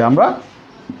 তাহলে কি হবে? আমরা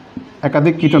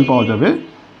একাধিক কিটোন পাওয়া যাবে।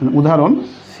 উদাহরণ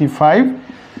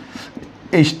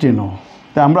C5H10O।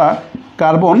 তাই আমরা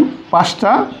কার্বন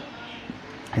 5টা,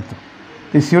 এই তো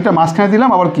এই সিওটা মাঝখানে দিলাম,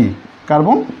 আবার কি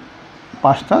কার্বন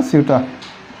 5টা সিওটা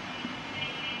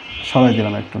সরাই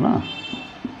দিলাম একটু, না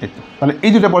এই তো। তাহলে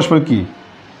এই দুটা পরস্পর কি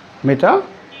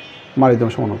মেটামারিজম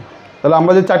সমানুপাত। তাহলে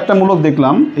আমরা যে 4টা মূলক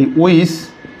দেখলাম, এই ওইস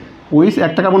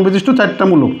একটা কার্বন বিশিষ্ট 4টা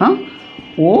মূলক, না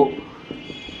ও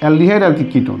অ্যালডিহাইড আর কি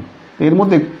কিটোন। এর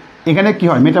মধ্যে এখানে কি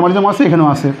হয়, মেটামারিজম আছে, এখানেও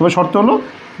আছে। তবে শর্ত হলো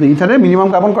যে ইথারে মিনিমাম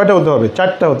কার্বন কয়টা হতে হবে,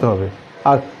 4টা হতে হবে,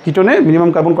 আর কিটোনে মিনিমাম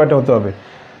কার্বন কয়টা হতে হবে,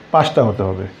 5টা হতে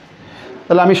হবে।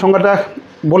 তাহলে আমি সংজ্ঞাটা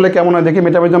বললে কেমন হয় দেখি,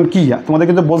 মেটামারিজম কী। তোমাদের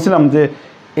কিন্তু বলছিলাম যে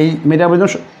এই মেটামারিজম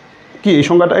কি, এই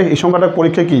সংজ্ঞাটা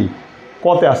পরীক্ষায় কি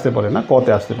কতে আসতে পারে, না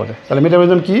কতে আসতে পারে। তাহলে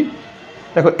মেটামারিজম কি,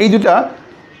 দেখো এই দুটা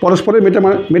পরস্পরের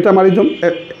মেটামারিজম,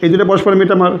 এই দুটা পরস্পরের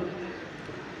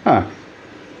হ্যাঁ।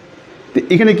 তো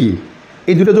এখানে কি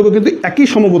এই দুটো যৌগ কিন্তু একই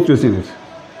সমগোত্রীয় শ্রেণীর,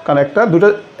 কারণ দুটা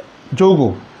যৌগ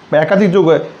বা একাধিক যৌগ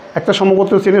একটা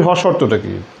সমগোত্রীয় শ্রেণীর হওয়ার শর্তটা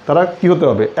কি, তারা কি হতে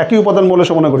হবে, একই উপাদান মৌলের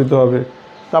সমন্বয়ে গঠিত হবে।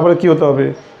 তারপরে কি হতে হবে,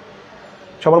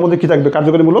 সবার মধ্যে কী থাকবে,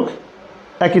 কার্যকরী মূলক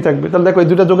একই থাকবে। তাহলে দেখো এই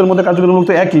দুটা যৌগের মধ্যে কার্যকরী মূলক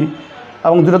তো একই,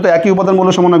 এবং দুটো তো একই উপাদান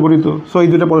মৌলের সমন্বয়ে গঠিত। সো এই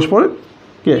দুটো পরস্পর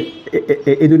কে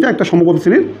এই দুইটা একটা সমগোত্রীয়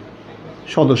শ্রেণীর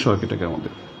সদস্য আর কি এটাকে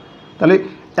আমাদের। তাহলে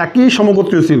একই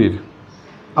সমগোত্রীয় শ্রেণীর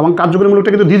এবং কার্যকরী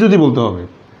মূলকটা কিন্তু দ্বিতীয় বলতে হবে।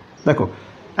 দেখো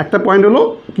একটা পয়েন্ট হলো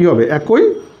কি হবে, একই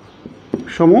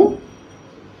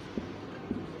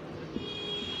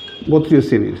সমগোত্রীয়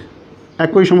শ্রেণীর,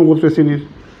 একই সমগোত্রীয় শ্রেণীর।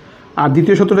 আর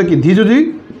দ্বিতীয় সূত্রটা কি,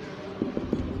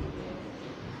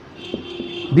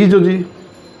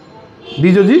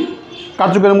 দ্বিযোজী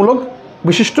কার্যকরী মূলক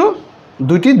বিশিষ্ট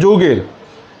দুইটি যৌগের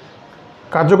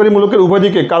কার্যকরী মূলকের উভয়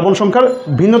দিকে কার্বন সংখ্যার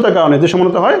ভিন্নতার কারণে যে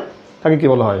সমানতা হয় তাকে কী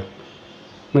বলা হয়,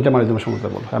 মেটামারিজমের সমানতা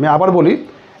বলা হয়। আমি আবার বলি,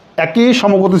 একই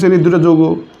সমগোত্রীয় শ্রেণীর দুটো যৌগ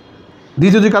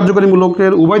দ্বিযোজী কার্যকরী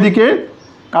মূলকের উভয় দিকে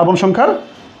কার্বন সংখ্যার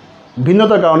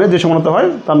ভিন্নতার কারণে যে সমানতা হয়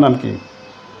তার নাম কি,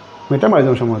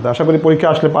 মেটামারিজম সমানতা। আশা করি পরীক্ষা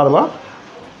আসলে পারবা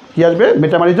কি আসবে,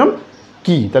 মেটামারিজম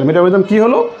কি। তাহলে মেটামারিজম কি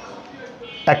হলো,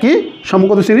 একই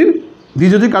সমগোত্রীয় শ্রেণীর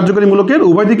দ্বিযোজী কার্যকরী মূলকের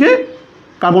উভয় দিকে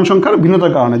কার্বন সংখ্যার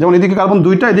ভিন্নতার কারণে, যেমন এদিকে কার্বন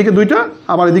 2টা, এদিকে 2টা,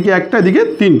 আবার এদিকে 1টা, এদিকে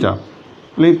 3টা।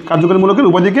 তাহলে কার্যকরী মূলকের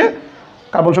উভয় দিকে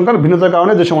কার্বন সংখ্যার ভিন্নতার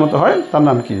কারণে যে সমানতা হয় তার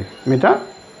নাম কি,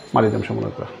 মেটামারিজম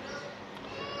সমানতা।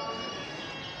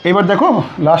 এবার দেখো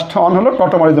লাস্ট অন হলো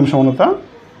টটোমারিজম সমানতা।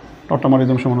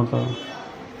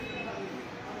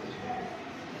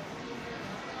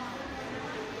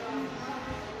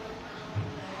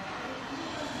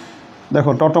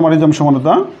 দেখো টটোমারিজম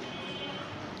সমানতা,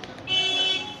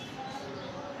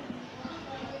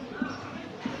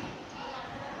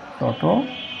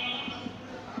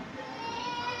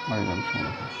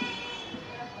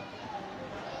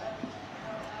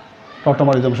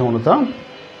 টটোমারিজম সমানতা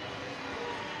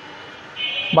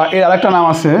বা এর আরেকটা নাম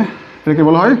আছে, এটাকে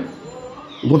বলা হয়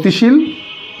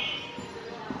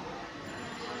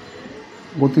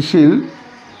গতিশীল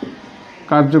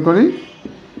কার্যকরী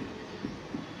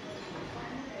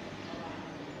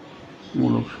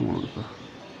মূলক সমানতা,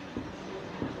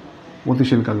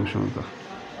 গতিশীল কার্যকরী সমানতা।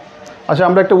 আচ্ছা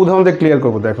আমরা একটা উদাহরণ দিয়ে ক্লিয়ার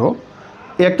করবো। দেখো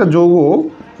এই একটা যৌগ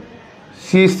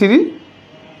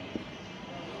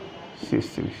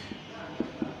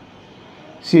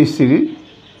CH3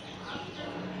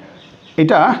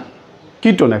 এটা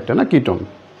কিটোন, একটা না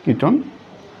কিটোন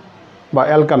বা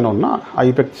অ্যালকানন, না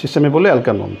আইপ্যাক্ট সিস্টেমে বলে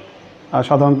অ্যালকানন, আর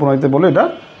সাধারণ প্রণালীতে বলে এটা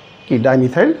কি,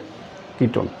 ডাইমিথাইল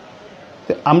কিটোন।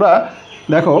 আমরা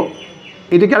দেখো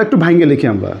এটাকে আরেকটু ভাঙিয়ে লিখি,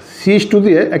 আমরা CH2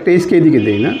 দিয়ে একটা এইচকে এদিকে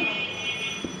দিই, না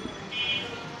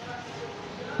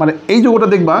মানে এই যৌগটা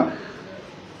দেখবা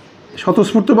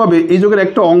স্বতঃস্ফূর্তভাবে এই যৌগের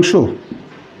একটা অংশ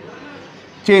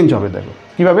চেঞ্জ হবে। দেখো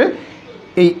কীভাবে,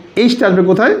 এই এইচটা আসবে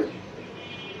কোথায়,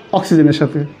 অক্সিজেনের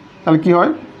সাথে। তাহলে কি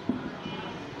হয়,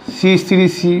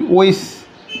 CH3C ওইস,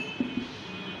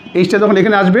 এইচটা যখন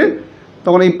এখানে আসবে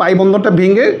তখন এই পাই বন্ধনটা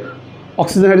ভেঙে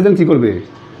অক্সিজেন হাইড্রোজেন কী করবে,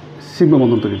 সিগমা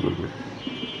বন্ধন তৈরি করবে।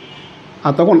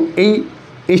 আর তখন এই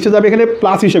এইচটা যাবে এখানে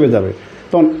প্লাস হিসেবে যাবে,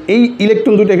 তখন এই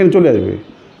ইলেকট্রন দুটো এখানে চলে আসবে,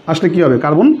 আসলে কী হবে,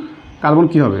 কার্বন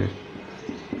কী হবে,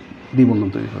 দ্বিবন্ধন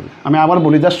তৈরি হবে। আমি আবার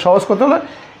বলি, জাস্ট সহজ কথা হলো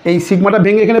এই সিগমাটা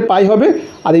ভেঙে এখানে পাই হবে,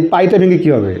 আর এই পাইটা ভেঙে কী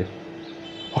হবে,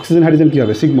 অক্সিজেন হাইড্রোজেন কী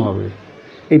হবে, সিগমা হবে।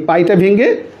 এই পাইটা ভেঙে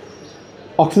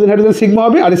অক্সিজেন হাইড্রোজেন সিগমা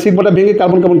হবে, আর এই সিগমাটা ভেঙে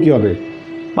কার্বন কী হবে,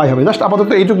 পাই হবে। জাস্ট আপাতত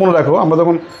এইটুকু মনে রাখো, আমরা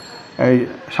যখন এই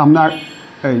সামনে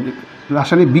এই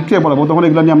রাসায়নিক বিক্রিয়া বলাবো তখন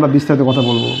এগুলো নিয়ে আমরা বিস্তারিত কথা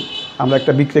বলবো। আমরা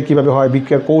একটা বিক্রিয়া কীভাবে হয়,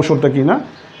 বিক্রিয়ার কৌশলটা কী, না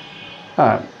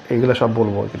হ্যাঁ এইগুলো সব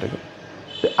বলবো এটাকে।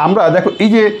 আমরা দেখো এই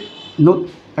যে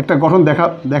একটা গঠন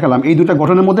দেখালাম, এই দুটা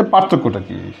গঠনের মধ্যে পার্থক্যটা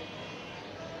কী,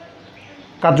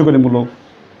 কার্যকরী মূলক,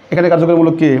 এখানে কার্যকরী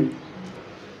মূলক কে,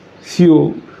 CO,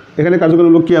 এখানে কার্যকরী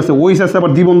মূলক কী আছে, ওইস আছে,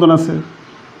 আবার দ্বিবন্ধন আছে।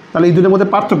 তাহলে এই দুটোর মধ্যে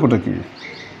পার্থক্যটা কী,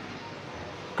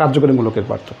 কার্যকরী মূলকের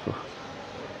পার্থক্য।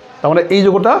 তাহলে এই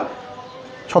যৌগটা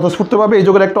স্বতঃস্ফূর্তভাবে এই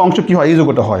যোগের একটা অংশ কী হয়, এই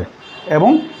যোগটা হয়,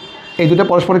 এবং এই দুটো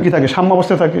পরস্পরে কী থাকে,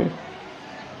 সাম্যাবস্থায় থাকে।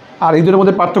 আর এই দুটোর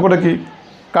মধ্যে পার্থক্যটা কী,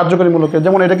 কার্যকরী মূলকে।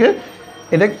 যেমন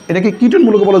এটাকে কিটোন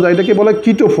মূলক বলা যায়, এটাকে বলা হয়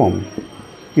কিটোফর্ম।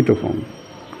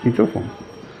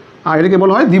 আর এটাকে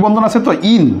বলা হয় দ্বিবন্ধন আছে তো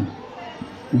ইন,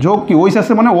 যোগ কি ওইস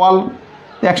আছে মানে ওয়াল,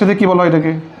 একসাথে কী বলা হয়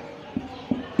এটাকে,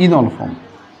 ইনল ফর্ম।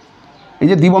 এই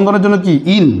যে দ্বিবন্ধনের জন্য কি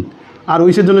ইন, আর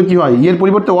ওইসের জন্য কি হয়, এর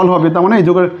পরিবর্তে অল হবে, তার মানে এই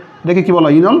যোগের এটাকে কী বলা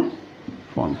হয়, ইনল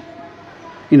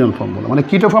ফর্ম বলে। মানে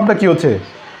কিটো ফর্মটা কী হচ্ছে,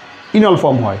 ইনল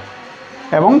ফর্ম হয়।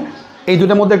 এবং এই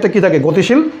দুটোর মধ্যে একটা কী থাকে,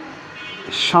 গতিশীল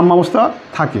সাম্যাবস্থা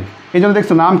থাকে। এই জন্য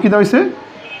দেখছো নাম কী দেওয়া হয়েছে,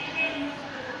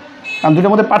 কারণ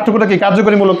দুটোর মধ্যে পার্থক্যটা কি,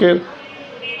 কার্যকরী মূলকের।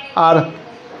 আর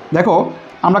দেখো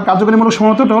আমরা কার্যকরী মূলক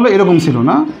সমানতাটা হলো এরকম ছিল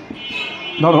না,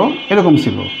 ধরো এরকম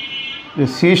ছিল যে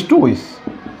CH2 OH,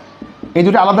 এই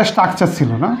দুটো আলাদা স্ট্রাকচার ছিল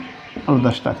না,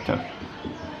 আলাদা স্ট্রাকচার।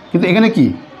 কিন্তু এখানে কি,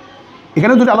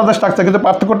 এখানে দুটো আলাদা স্ট্রাকচার, কিন্তু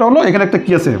পার্থক্যটা হলো এখানে একটা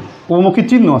কী আছে, উপমুখী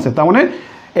চিহ্ন আছে। তার মানে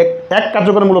এক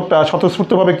কার্যকরী মূলকটা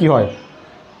স্বতঃস্ফূর্তভাবে কী হয়,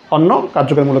 অন্য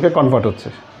কার্যকরী মূলকে কনভার্ট হচ্ছে।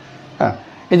 হ্যাঁ,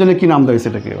 এই জন্য কী নাম দেওয়া হয়েছে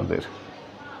এটাকে আমাদের,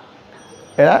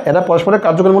 এরা পরস্পরের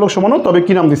কার্যকরীমূলক সমানও, তবে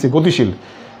কী নাম দিচ্ছে, গতিশীল।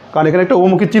 কারণ এখানে একটা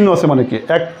অমুখী চিহ্ন আছে, মানে কি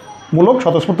এক মূলক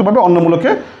স্বতঃস্ফূর্তভাবে অন্য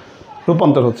মূলকে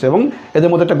রূপান্তর হচ্ছে, এবং এদের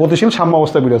মধ্যে একটা গতিশীল সাম্য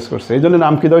অবস্থা বিরাজ করছে। এই জন্য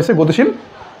নাম কী দেওয়া হয়েছে, গতিশীল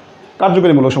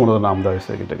কার্যকরীমূলক সমানতার নাম দেওয়া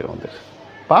হয়েছে এটাকে আমাদের।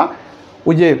 বা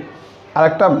ওই যে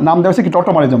আরেকটা নাম দেওয়া হয়েছে কি,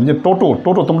 টোটোমারিজম। যে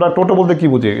টোটো তোমরা টোটো বলতে কী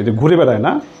বুঝে, যে ঘুরে বেড়ায়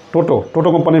না, টোটো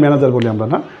কোম্পানির ম্যানেজার বলি আমরা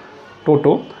না,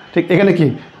 টোটো। ঠিক এখানে কি,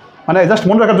 মানে জাস্ট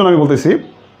মনে রাখার জন্য আমি বলতেছি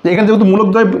যে এখানে যেহেতু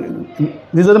মূলকদ্বয়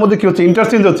নিজেদের মধ্যে কী হচ্ছে,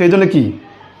 ইন্টারচেঞ্জ হচ্ছে, এই জন্য কি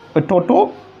ওই টোটো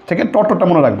থেকে টটোটা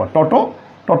মনে রাখবা,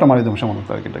 টোটোমারিজম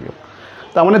সমানতা আর কি এটাকে।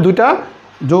 তার মানে দুইটা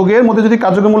যৌগের মধ্যে যদি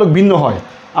কার্যকরীমূলক ভিন্ন হয়,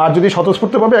 আর যদি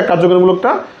স্বতঃস্ফূর্তভাবে এক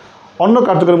কার্যকরীমূলকটা অন্য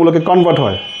কার্যকরীমূলকে কনভার্ট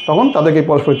হয়, তখন তাদেরকে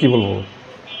পরস্পর কী বলবো,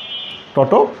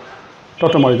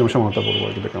 টোটোমারিজম সমানতা বলবো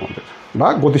আর কি এটাকে আমাদের, বা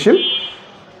গতিশীল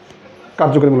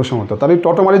কার্যকরীমূলক সমানতা। তাহলে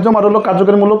টোটোমারিজম আর হলো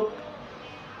কার্যকরীমূলক,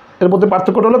 এর মধ্যে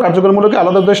পার্থক্যটা হলো কার্যকরীমূলকে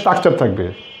আলাদা আলাদা স্ট্রাকচার থাকবে,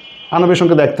 আণবিক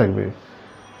সংকেত এক থাকবে।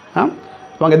 হ্যাঁ,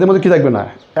 এবং এদের মধ্যে কী থাকবে না,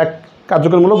 এক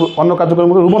কার্যকরীমূলক অন্য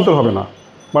কার্যকরীমূলক রূপান্তর হবে না।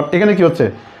 বাট এখানে কী হচ্ছে,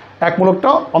 এক মূলকটা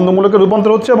অন্য মূলকে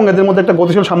রূপান্তর হচ্ছে, এবং এদের মধ্যে একটা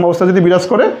গতিশীল সাম্যাবস্থা যদি বিরাজ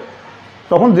করে,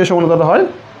 তখন যে সমানতাটা হয়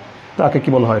তাকে কী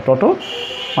বলা হয়,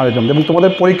 টোটোমারিজম। এবং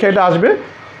তোমাদের পরীক্ষায় এটা আসবে,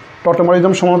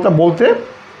 টোটোমারিজম সমানতা বলতে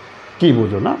কী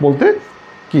বোঝো, না বলতে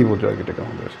কী বোঝো আর কি এটাকে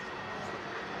আমাদের।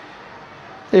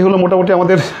 এই হলো মোটামুটি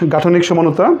আমাদের গাঠনিক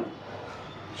সমানতা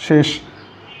শেষ।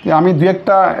 আমি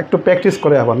একটু প্র্যাকটিস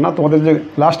করে আবার না, তোমাদের যে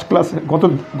লাস্ট ক্লাসে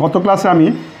গত ক্লাসে আমি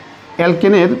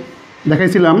অ্যালকেনের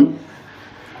দেখাইছিলাম,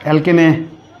 অ্যালকেনে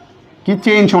কি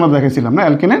চেইন সমানতা দেখাইছিলাম না,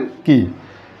 অ্যালকেনের কি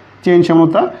চেইন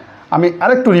সমানতা। আমি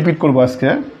আরেকটু রিপিট করবো আজকে,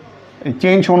 এই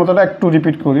চেইন সমানতাটা একটু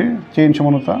রিপিট করি। চেইন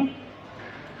সমানতা,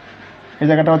 এই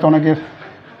জায়গাটা হয়তো অনেকের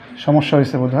সমস্যা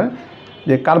হয়েছে বোধ হয়,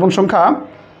 যে কার্বন সংখ্যা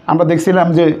আমরা দেখছিলাম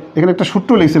যে এখানে একটা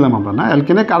সূত্র লিখছিলাম আমরা না,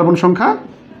 অ্যালকেনে কার্বন সংখ্যা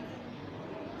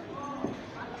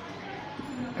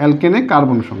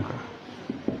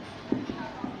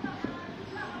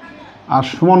আর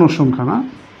সমাণুর সংখ্যা না,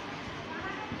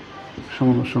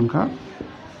 সমাণুর সংখ্যা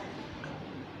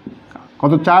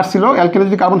কত, 4 ছিল। অ্যালকেনে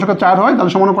যদি কার্বন সংখ্যা 4 হয়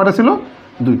তাহলে সমাণু কয়টা ছিল,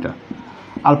 2টা।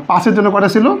 আর 5-এর জন্য কয়টা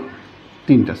ছিল,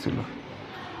 3টা ছিল।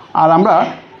 আর আমরা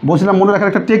বলছিলাম, মনে রাখার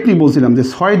একটা টেকনিক বলছিলাম, যে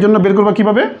 6-এর জন্য বের করবা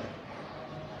কীভাবে,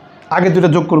 আগের দুটো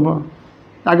যোগ করবা।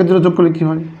 আগের দুটো যোগ করলে কী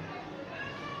হয়,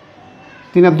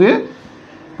 3 আর 2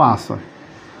 5 হয়।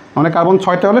 মানে কার্বন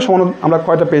 6টা হলে সমান আমরা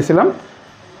কয়টা পেয়েছিলাম,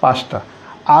 5টা।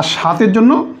 আর 7-এর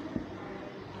জন্য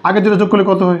আগের দুটো যোগ করলে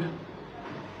কত হয়,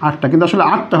 8টা। কিন্তু আসলে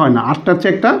 8টা হয় না, 8টার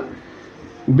চেয়ে একটা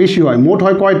বেশি হয়। মোট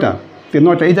হয় কয়টা,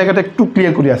 9টা। এই জায়গাটা একটু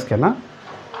ক্লিয়ার করি আজকে না।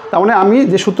 তার মানে আমি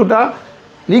যে সূত্রটা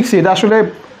লিখছি এটা আসলে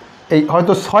এই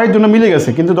হয়তো 6-এর জন্য মিলে গেছে,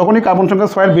 কিন্তু যখনই কার্বন সংখ্যা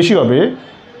 6-এর বেশি হবে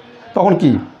তখন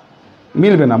কি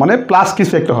মিলবে না, মানে প্লাস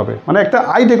কিছু একটা হবে। মানে একটা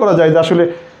আইডিয়া করা যায় যে আসলে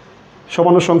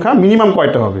সমাণুর সংখ্যা মিনিমাম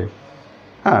কয়টা হবে।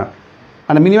 হ্যাঁ,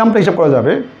 মানে মিনিমামটা হিসাব করা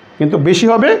যাবে, কিন্তু বেশি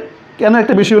হবে কেন,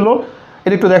 একটা বেশি হলো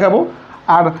এটা একটু দেখাবো।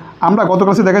 আর আমরা গত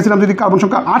ক্লাসে দেখাইছিলাম যদি কার্বন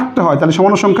সংখ্যা 8টা হয় তাহলে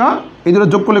সমাণুর সংখ্যা এই দুটো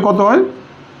যোগ করলে কত হয়,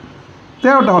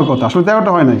 13টা হওয়ার কথা। আসলে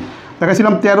 13টা হয় নাই,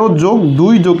 দেখাইছিলাম 13 যোগ 2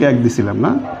 যোগ 1 দিছিলাম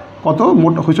না, কত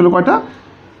মোট হয়েছিল কয়টা,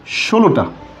 16টা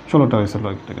হয়েছিল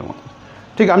একটাকে মতো।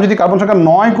 ঠিক, আমি যদি কার্বন সংখ্যা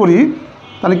 9 করি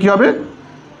তাহলে কী হবে,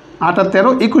 8 আর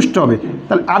 13 21টা হবে।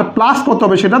 তাহলে আর প্লাস কত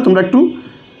হবে সেটা তোমরা একটু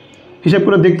হিসাব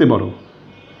করে দেখতে পারো।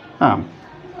 হ্যাঁ,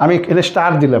 আমি এটা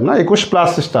স্টার দিলাম না, 21 প্লাস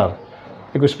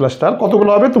স্টার কতগুলো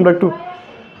হবে তোমরা একটু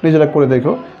নিজেরা করে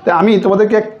দেখো। তাই আমি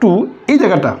তোমাদেরকে একটু এই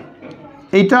জায়গাটা,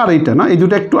 এইটা আর এইটা না, এই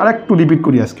দুটো একটু আর একটু রিপিট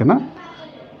করি আজকে না।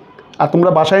 আর তোমরা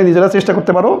বাসায় নিজেরা চেষ্টা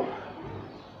করতে পারো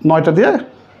 9টা দিয়ে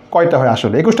কয়টা হয়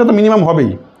আসলে। 21টা তো মিনিমাম হবেই,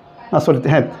 না সরি,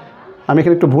 হ্যাঁ আমি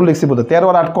এখানে একটু ভুল লিখছি বোধহয়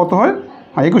 13 আর 8 কত হয়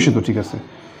হ্যাঁ 21 তো ঠিক আছে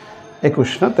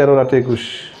 21 না 13 আর 8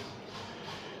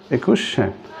 21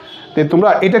 হ্যাঁ তো তোমরা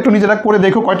এটা একটু নিজেরা করে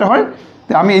দেখো কয়টা হয়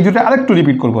তো আমি এই দুটো আরেকটু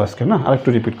রিপিট করবো আজকে না আরেকটু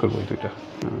রিপিট করবো এই দুইটা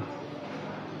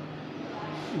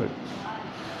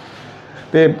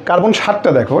তো কার্বন 7টা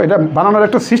দেখো এটা বানানোর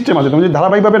একটা সিস্টেম আছে তুমি যদি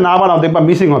ধারাবাহিকভাবে না বানাও দেখবা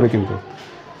মিসিং হবে কিন্তু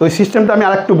তো ওই সিস্টেমটা আমি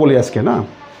আরেকটু বলি আজকে না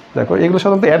দেখো এগুলো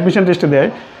সাধারণত অ্যাডমিশন টেস্টে দেয়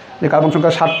যে কার্বন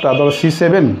সংখ্যা 7টা ধরো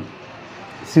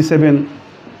C7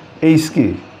 এইচ কি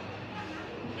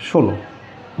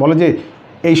 16 বলে যে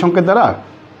এই সংখ্যার দ্বারা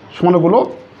সমানুগুলো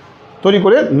তৈরি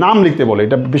করে নাম লিখতে বলে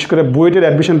এটা বিশেষ করে বুয়েটের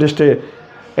অ্যাডমিশন টেস্টে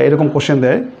এরকম কোশ্চেন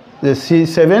দেয় যে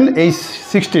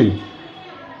C7H16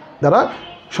 দ্বারা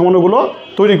সমানুগুলো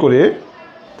তৈরি করে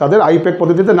তাদের আইপ্যাক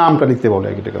পদ্ধতিতে নামটা লিখতে বলে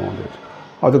এটাকে আমাদের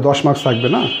হয়তো 10 মার্কস থাকবে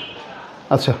না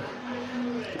আচ্ছা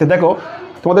তো দেখো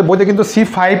তোমাদের বইতে কিন্তু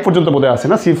C5 পর্যন্ত বোধহয় আছে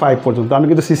না C5 পর্যন্ত আমি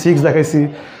কিন্তু C6 দেখাইছি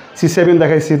C7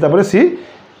 দেখাইছি তারপরে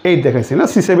C8 দেখাইছি না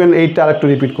C7 8টা আর একটু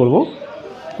রিপিট করবো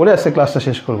করে আজকে ক্লাসটা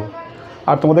শেষ করব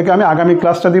আর তোমাদেরকে আমি আগামী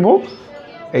ক্লাসটা দিব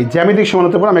এই জ্যামিতিক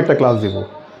সমানুতার উপর আমি একটা ক্লাস দিব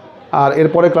আর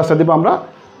এরপরে ক্লাসটা দিব আমরা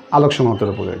আলোক সমানুতার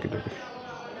উপরে এটাকে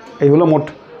এই হলো মোট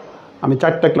আমি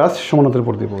 4টা ক্লাস সমানুতার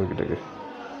উপর দিব এটাকে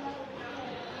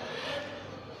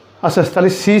আচ্ছা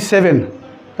তাহলে C7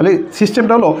 তাহলে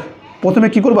সিস্টেমটা হলো প্রথমে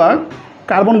কি করবা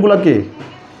কার্বনগুলোকে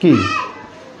কি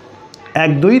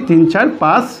 1 2 3 4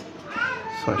 5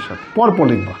 6 7 পরপর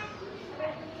লিখবা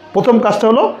প্রথম কাজটা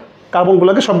হলো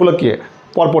কার্বনগুলোকে সবগুলোকে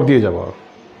পরপর দিয়ে যাবো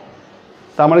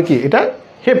তার মানে কি এটা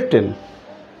হেপটেন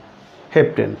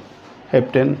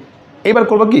এবার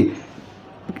করবো কি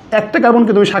একটা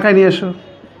কার্বনকে তুমি শাখায় নিয়ে এসো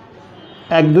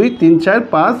 1 2 3 4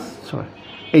 5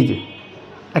 6 এই যে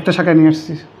একটা শাখায় নিয়ে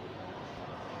আসছি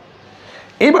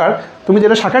এইবার তুমি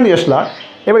যেটা শাখা নিয়ে আসলা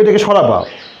এবার এটাকে সরাবা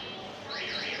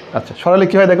আচ্ছা সরালে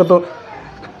কী হয় দেখো তো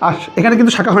এখানে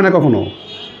কিন্তু শাখা হয় না কখনো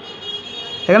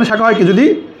এখানে শাখা হয় কি যদি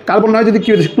কার্বন নয় যদি কী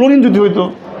হতো ক্লোরিন যদি হইতো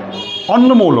অন্য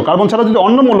মৌল কার্বন ছাড়া যদি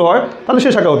অন্য মৌল হয় তাহলে সে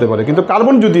শাখা হতে পারে কিন্তু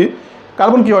কার্বন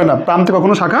কী হয় না প্রান্তে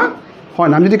কখনো শাখা হয়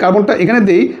না আমি যদি কার্বনটা এখানে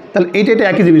দিই তাহলে এটা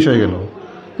একই জিনিস হয়ে গেল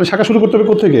তো শাখা শুরু করতে হবে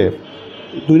কোত্থেকে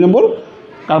 2 নম্বর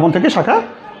কার্বন থেকে শাখা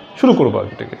শুরু করবো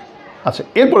এটাকে আচ্ছা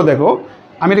এরপরে দেখো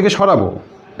আমি এটাকে সরাবো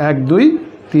 1 2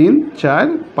 3 4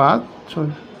 5 6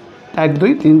 1 2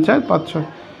 3 4 5 6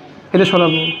 এটা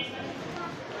সরাবো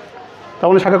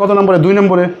তাহলে শাখা কত নম্বরে 2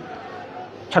 নম্বরে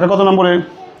শাখা কত নম্বরে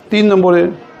 3 নম্বরে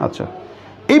আচ্ছা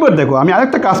এইবার দেখো আমি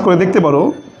আরেকটা কাজ করে দেখতে পারো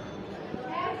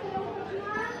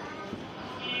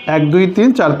 1 2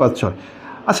 3 4 5 6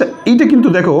 আচ্ছা এইটা কিন্তু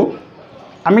দেখো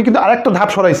আমি কিন্তু আরেকটা ধাপ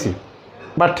সরাইছি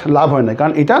বাট লাভ হয় না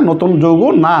কারণ এটা নতুন যৌগ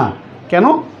না কেন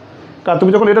কারণ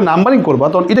তুমি যখন এটা নাম্বারিং করবা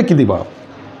তখন এটা কী দিবা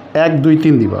 1 2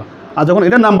 3 দিবা আর যখন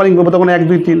এটা নাম্বারিং করবো তখন 1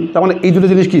 2 3 তখন এই দুটো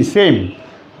জিনিস কি সেম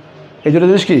এই দুটো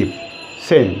জিনিস কি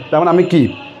সেম তার মানে আমি কি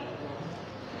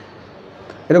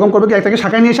এরকম করবে কি একটাকে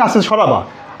শাখায় নিয়ে এসে আস্তে সরাবা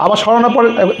আবার সরানোর পরে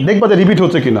দেখবা যে রিপিট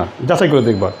হচ্ছে কিনা যাচাই করে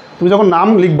দেখবা তুমি যখন নাম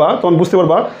লিখবা তখন বুঝতে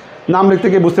পারবা নাম লিখতে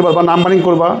গিয়ে বুঝতে পারবা নাম্বারিং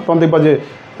করবা তখন দেখবা যে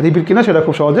রিপিট কিনা সেটা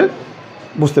খুব সহজে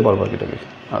বুঝতে পারবা এটাকে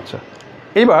আচ্ছা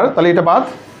এইবার তাহলে এটা বাদ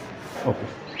ওকে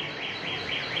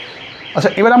আচ্ছা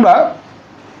এবার আমরা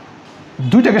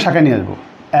দুইটাকে শাখায় নিয়ে আসবো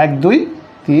 1 2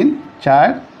 3 4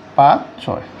 5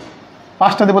 6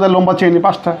 5টা দেবো তার লম্বা চেয়ে নি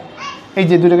 5টা এই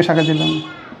যে দুইটাকে শাখা দিলাম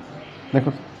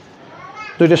দেখো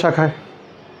দুইটা শাখায়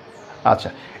আচ্ছা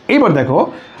এইবার দেখো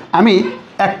আমি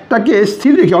একটাকে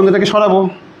স্থির রেখে অন্যটাকে সরাবো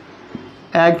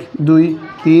 1 2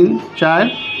 3 4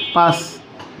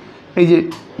 5 এই যে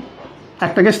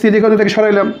একটাকে স্থির রেখে অন্যটাকে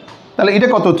সরাইলাম তাহলে এটা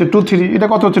কত হচ্ছে 2 3 এটা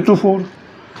কত হচ্ছে 2 4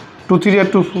 2 3 আর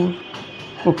 2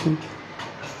 4 ওকে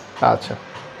আচ্ছা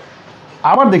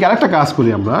আবার দেখি আরেকটা কাজ করি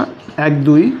আমরা 1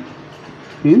 2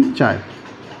 3 4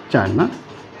 4 না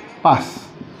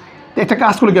 5 একটা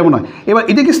কাজ করে কেমন হয় এবার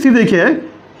এটাকে স্থির রেখে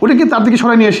ওটাকে তার দিকে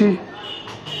সরাই নিয়ে আসি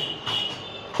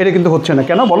এটা কিন্তু হচ্ছে না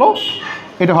কেন বলো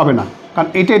এটা হবে না কারণ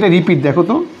এটা রিপিট দেখো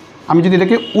তো আমি যদি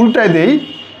এটাকে উল্টায় দেই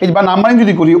এই বা নাম্বারিং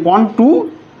যদি করি 1 2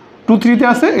 2 3তে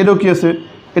আছে এটাও কি আছে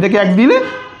এটাকে 1 দিলে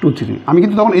 2 3 আমি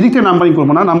কিন্তু তখন এদিক থেকে নাম্বারিং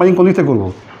করবো না নাম্বারিং কোন দিক থেকে করবো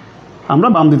আমরা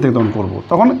বাম দিক থেকে তখন করবো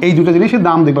তখন এই দুটো জিনিসের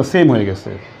দাম দেখবা সেম হয়ে গেছে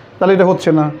তাহলে এটা হচ্ছে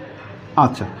না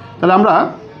আচ্ছা তাহলে আমরা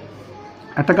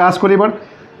একটা কাজ করি এবার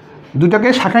দুটাকে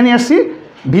শাখায় নিয়ে আসছি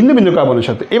ভিন্ন ভিন্ন কার্বনের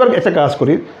সাথে এবার একটা কাজ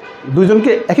করি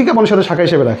দুইজনকে একই কার্বনের সাথে শাখা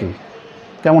হিসেবে রাখি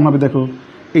কেমন হবে দেখো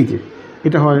এই যে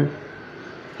এটা হয়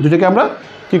দুটাকে আমরা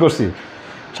কী করছি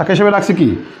শাখা হিসেবে রাখছি কি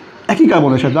একই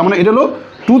কার্বনের সাথে মানে এটা হলো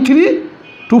 2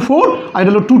 3 2 4 আর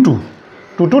এটা হলো 2 2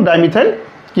 2 2 ডাইমিথাইল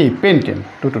কি পেন্টেন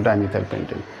 2 2 ডাইমিথাইল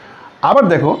পেন্টেন আবার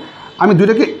দেখো আমি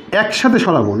দুইটাকে একসাথে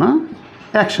সরাবো না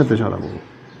একসাথে সরাবো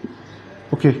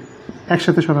ওকে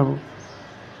একসাথে সরাবো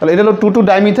তাহলে এটা হলো 2 2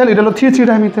 ডাইমিথাইল এটা হলো 3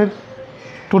 3 ডাইমিথাইল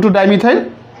 2 ডাইমিথাইল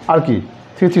আর কি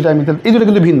 3 ডাইমিথাইল, এই দুটো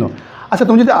কিন্তু ভিন্ন। আচ্ছা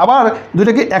তুমি যদি আবার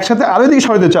দুটাকে একসাথে আরও দিকে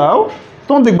সরাতে চাও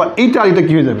তখন দেখবা এইটা আর এটা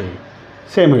কী হয়ে যাবে,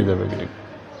 সেম হয়ে যাবে,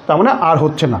 তার মানে আর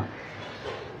হচ্ছে না।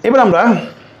 এবার আমরা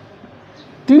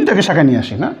 3টাকে শাখা নিয়ে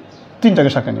আসি না, 3টাকে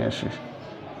শাখা নিয়ে আসি।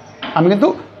 আমি কিন্তু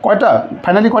কয়টা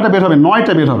ফাইনালি কয়টা বের হবে,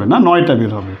 9টা বের হবে না, 9টা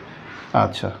বের হবে।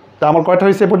 আচ্ছা তা আমার কয়টা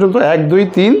হয়েছে এ পর্যন্ত, 1 2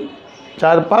 3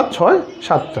 4 5 6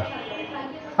 7টা,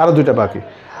 আরও 2টা বাকি।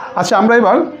 আচ্ছা আমরা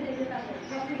এবার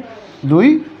 2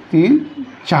 3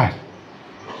 4,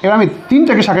 এবার আমি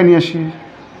 3টাকে শাখা নিয়ে আসি,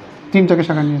 3টাকে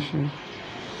শাখা নিয়ে আসি।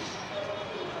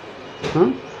 হ্যাঁ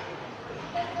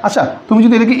আচ্ছা তুমি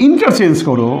যদি এটাকে ইন্টারচেঞ্জ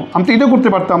করো, আমি তো এটাও করতে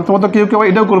পারতাম, তোমার তো কেউ কেউ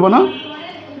এটাও করবো না,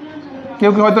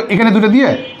 কেউ কেউ হয়তো এখানে 2টা দিয়ে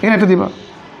এখানে একটা দিবা।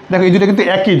 দেখো এই দুটো কিন্তু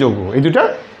একই যোগ্য, এই দুটা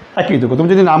একই যোগ্য। তুমি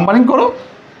যদি নাম্বারিং করো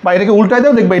বা এটাকে উল্টায়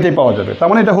দাও দেখবা এটাই পাওয়া যাবে, তার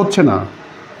মানে এটা হচ্ছে না।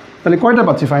 তাহলে কয়টা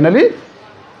পাচ্ছি ফাইনালি,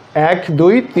 1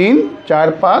 2 3 4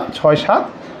 5 6 7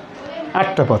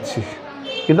 8টা পাচ্ছি,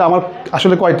 কিন্তু আমার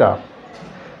আসলে কয়টা,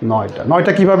 9টা।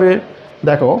 9টা কীভাবে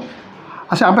দেখো।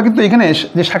 আচ্ছা আমরা কিন্তু এখানে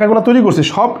যে শাখাগুলো তৈরি করছি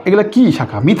সব এগুলো কি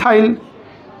শাখা, মিথাইল,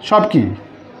 সব কি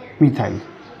মিথাইল,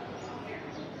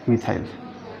 মিথাইল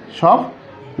সব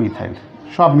মিথাইল,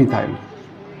 সব মিথাইল।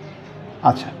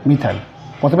 আচ্ছা মিথাইল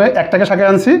প্রথমে 1টাকে শাখা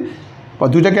আনছি, পর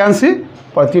 2টাকে আনছি,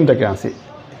 পরে 3টাকে আনছি,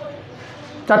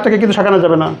 4টাকে কিন্তু শাখা আনা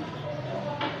যাবে না,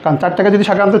 কারণ 4টাকে যদি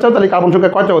শাখা আনতে চাও তাহলে কার্বন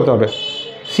সংখ্যা কয়টা হতে হবে,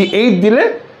 C8 দিলে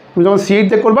তুমি যখন C8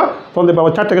 দিয়ে করবা তখন দেখবে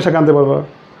আবার 4টাকে শাখা আনতে পারবা।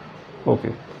 ওকে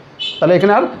তাহলে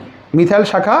এখানে আর মিথাইল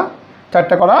শাখা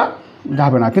 4টা করা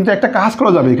যাবে না, কিন্তু একটা কাজ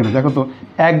করা যাবে এখানে। দেখো তো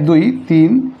 1 2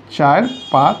 3 4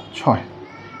 5 6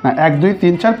 না 1 2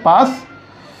 3 4 5,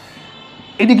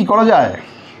 এটি কি করা যায়,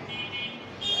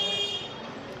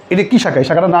 এটা কী শাখা, এই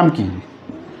শাখাটার নাম কি,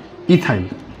 ইথাইল।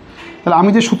 তাহলে আমি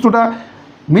যে সূত্রটা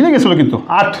মিলে গেছিলো কিন্তু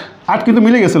 8 কিন্তু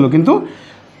মিলে গেছিলো, কিন্তু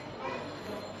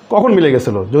কখন মিলে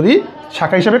গেছিলো, যদি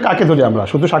শাখা হিসাবে কাকে ধরি, আমরা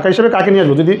শুধু শাখা হিসাবে কাকে নিয়ে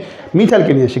আসবো, যদি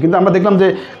মিথাইলকে নিয়ে আসি। কিন্তু আমরা দেখলাম যে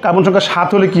কার্বন সংখ্যা 7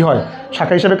 হলে কি হয়,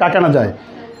 শাখা হিসাবে কাকে আনা যায়,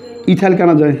 ইথাইলকে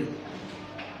আনা যায়।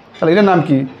 তাহলে এটার নাম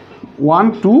কি 1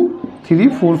 2 3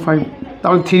 4 5,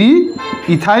 তাহলে 3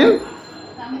 ইথাইল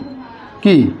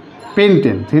কি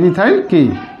পেন্টেন, 3 ইথাইল কি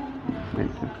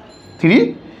pentane, 3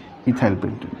 ethyl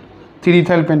pentane, 3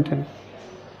 ethyl pentane,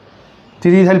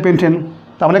 3 ethyl pentane.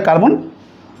 তার মানে কার্বন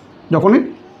যখনই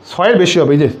 6-এর বেশি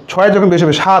হবে, এই যে 6-এর যখন বেশি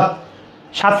হবে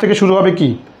 7 থেকে শুরু হবে কি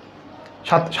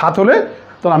 7 হলে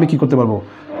তখন আমি কি করতে পারবো,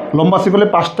 লম্বা সিকলে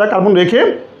 5টা কার্বন রেখে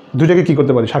 2টাকে কী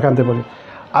করতে পারি, শাখা আনতে পারি।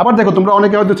 আবার দেখো তোমরা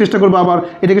অনেকে হয়তো চেষ্টা করবো আবার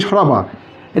এটাকে সরাবা,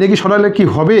 এটা কি সরালে কি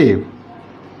হবে,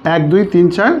 1 2 3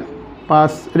 4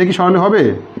 5, এটা কি সরালে হবে,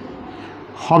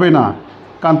 হবে না,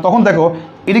 কারণ তখন দেখো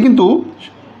এটা কিন্তু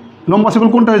লম্বা সিকল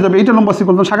কোনটা হয়ে যাবে, এইটা লম্বা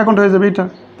সিকল, শাখা কোনটা হয়ে যাবে এইটা,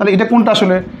 তাহলে এটা কোনটা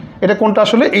আসলে, এটা কোনটা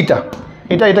আসলে এইটা,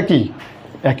 এটা কি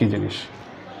একই জিনিস।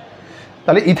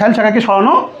 তাহলে ইথাইল শাখাকে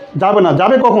সরানো যাবে না,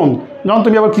 যাবে কখন, যখন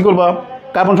তুমি আবার কী করবা,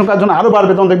 কার্বন সংখ্যার জন্য আরও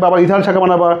বাড়বে, তখন দেখবা আবার ইথাইল শাখা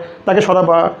বানাবা, তাকে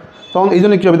সরাবা, তখন এই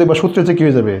জন্য কী হবে দেখবা সূত্রে কী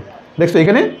হয়ে যাবে, দেখছো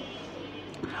এখানে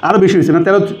আরও বেশি হয়েছে না,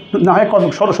 13 না হয় কত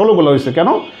 16 হয়েছে, কেন,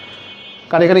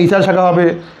 কারণ এখানে ইথাইল শাখা হবে।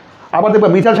 আবার দেখবা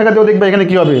মিথাইল শাখা দিয়েও দেখবা এখানে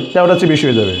কী হবে, 13টার চেয়ে বেশি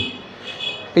হয়ে যাবে।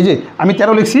 এই যে আমি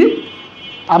 13 লিখছি,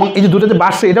 এবং এই যে দুটোতে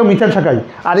বাড়ছে এটাও মিথাইল শাখাই,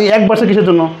 আর এই 1 বাড়ছে কিসের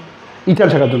জন্য, ইথাইল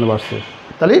শাখার জন্য বাড়ছে।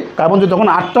 তাহলে কার্বন যদি যখন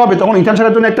 8টা হবে তখন ইথাইল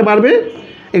শাখার জন্য একটা বাড়বে,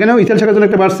 এখানেও ইথাইল শাখার জন্য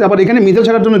একটা বাড়ছে, আবার এখানে মিথাইল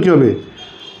শাখার জন্য কী হবে,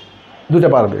 2টা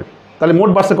বাড়বে। তাহলে মোট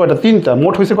বাড়ছে কয়টা, 3টা,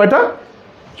 মোট হয়েছে কয়টা,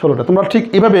 16টা। তোমরা ঠিক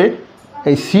এভাবে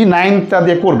এই C9টা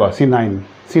দিয়ে করবা, C9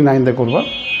 দিয়ে করবা।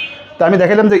 তা আমি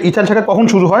দেখালাম যে ইথাইল শাখা কখন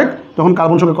শুরু হয়, যখন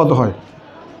কার্বন সংখ্যা কত হয়,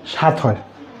 7 হয়,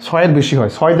 6-এর বেশি হয়,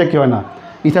 6 দিয়ে কী হয় না,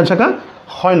 ইথাইল শাখা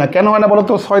হয় না। কেন হয় না বলো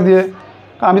তো 6 দিয়ে,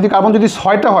 কারণ আমি যদি কার্বন যদি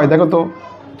 6টা হয়, দেখো তো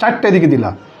 4টা এদিকে দিলা,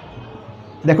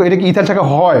 দেখো এটা কি ইথাইল শাখা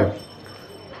হয়,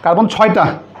 কার্বন 6টা,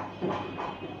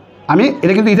 আমি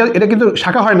এটা কিন্তু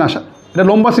শাখা হয় না, এটা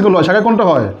লম্বা সিকল হয়, শাখা কোনটা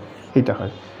হয়, এইটা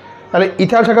হয়। তাহলে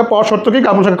ইথাইল শাখা পাওয়ার শর্তকেই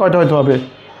কার্বন শাখা কয়টা হতে হবে,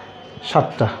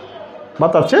 7টা, বা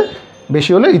তার চেয়ে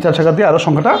বেশি হলে ইথাইল শাখা দিয়ে আরও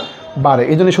সংখ্যাটা বাড়ে,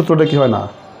 এই জন্য সূত্রটা কী হয় না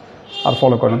আর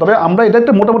ফলো করে না। তবে আমরা এটা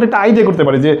একটা মোটামুটি একটা আইডিয়া করতে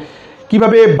পারি যে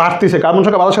কীভাবে বাড়তেছে, কার্বন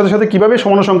সংখ্যা বাড়ার সাথে সাথে কীভাবে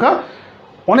সমান সংখ্যা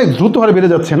অনেক দ্রুত হারে বেড়ে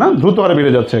যাচ্ছে, না দ্রুত হারে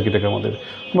বেড়ে যাচ্ছে আর কি। এটাকে আমাদের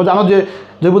তোমরা জানো যে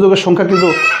জৈব যৌগের সংখ্যা কিন্তু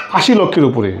 80 লক্ষের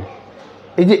উপরে।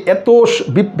 এই যে এত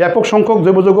ব্যাপক সংখ্যক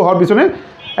জৈব যৌগ হওয়ার পিছনে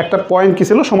একটা পয়েন্ট কী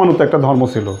ছিল, সমানত একটা ধর্ম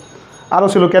ছিল, আরও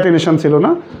ছিল ক্যাটেনেশন ছিল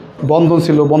না, বন্ধন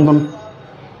ছিল, বন্ধন,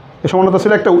 এই সমানতা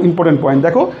ছিল একটা ইম্পর্টেন্ট পয়েন্ট।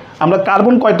 দেখো আমরা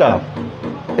কার্বন কয়টা,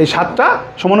 এই 7টা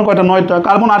সমান কয়টা, 9টা,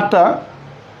 কার্বন 8টা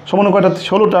সমান কয়টা,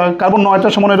 16টা, কার্বন 9টা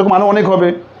সমান এরকম আরও অনেক হবে।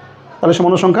 তাহলে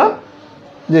সমান সংখ্যা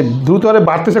যে দ্রুত হারে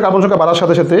বাড়তেছে কার্বন সংখ্যা বাড়ার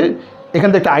সাথে সাথে এখান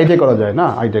থেকে একটা আইডিয়া করা যায়, না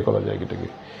আইডিয়া করা যায় এটাকে।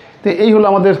 তো এই হলো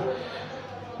আমাদের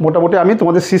মোটামুটি আমি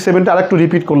তোমাদের C7টা আরেকটু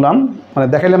রিপিট করলাম, মানে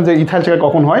দেখাইলাম যে ইথাইল জায়গায়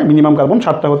কখন হয়, মিনিমাম কার্বন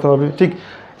 7টা হতে হবে। ঠিক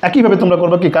একইভাবে তোমরা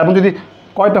করবা কি, কার্বন যদি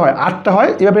কয়টা হয়, 8টা হয়,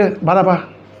 এভাবে বাড়াবা,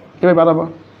 এভাবে বাড়াবা,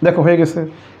 দেখো হয়ে গেছে,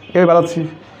 এভাবে বাড়াচ্ছি।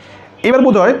 এবার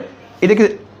বোধ হয় এটাকে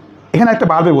এখানে একটা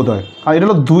বাড়বে বোধ হয়, আর এটা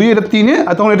হলো 2, এটা 3-এ,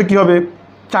 আর তখন এটা কী হবে,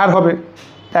 4 হবে,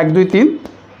 1 2 3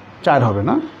 4 হবে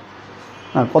না?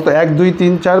 হ্যাঁ, কত 1 2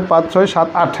 3 4 5 6 7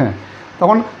 8, হ্যাঁ,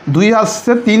 তখন 2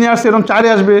 আসছে, 3-এ আসছে, এরকম 4-এ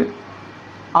আসবে।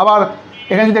 আবার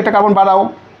এখানে যদি একটা কার্বন বাড়াও,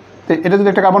 তো এটা যদি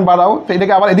একটা কার্বন বাড়াও, তো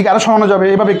এটাকে আবার এদিকে আরও সরানো যাবে,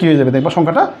 এভাবে কী হয়ে যাবে, দেখবা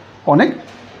সংখ্যাটা অনেক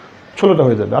 16টা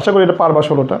হয়ে যাবে। আশা করি এটা পারবা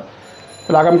 16টা।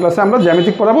 তাহলে আগামী ক্লাসে আমরা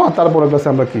জ্যামিতিক পড়াবো, আর তারপরের ক্লাসে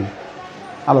আমরা কি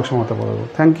আলোক সমতা পড়াবো।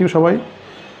 থ্যাংক ইউ সবাই।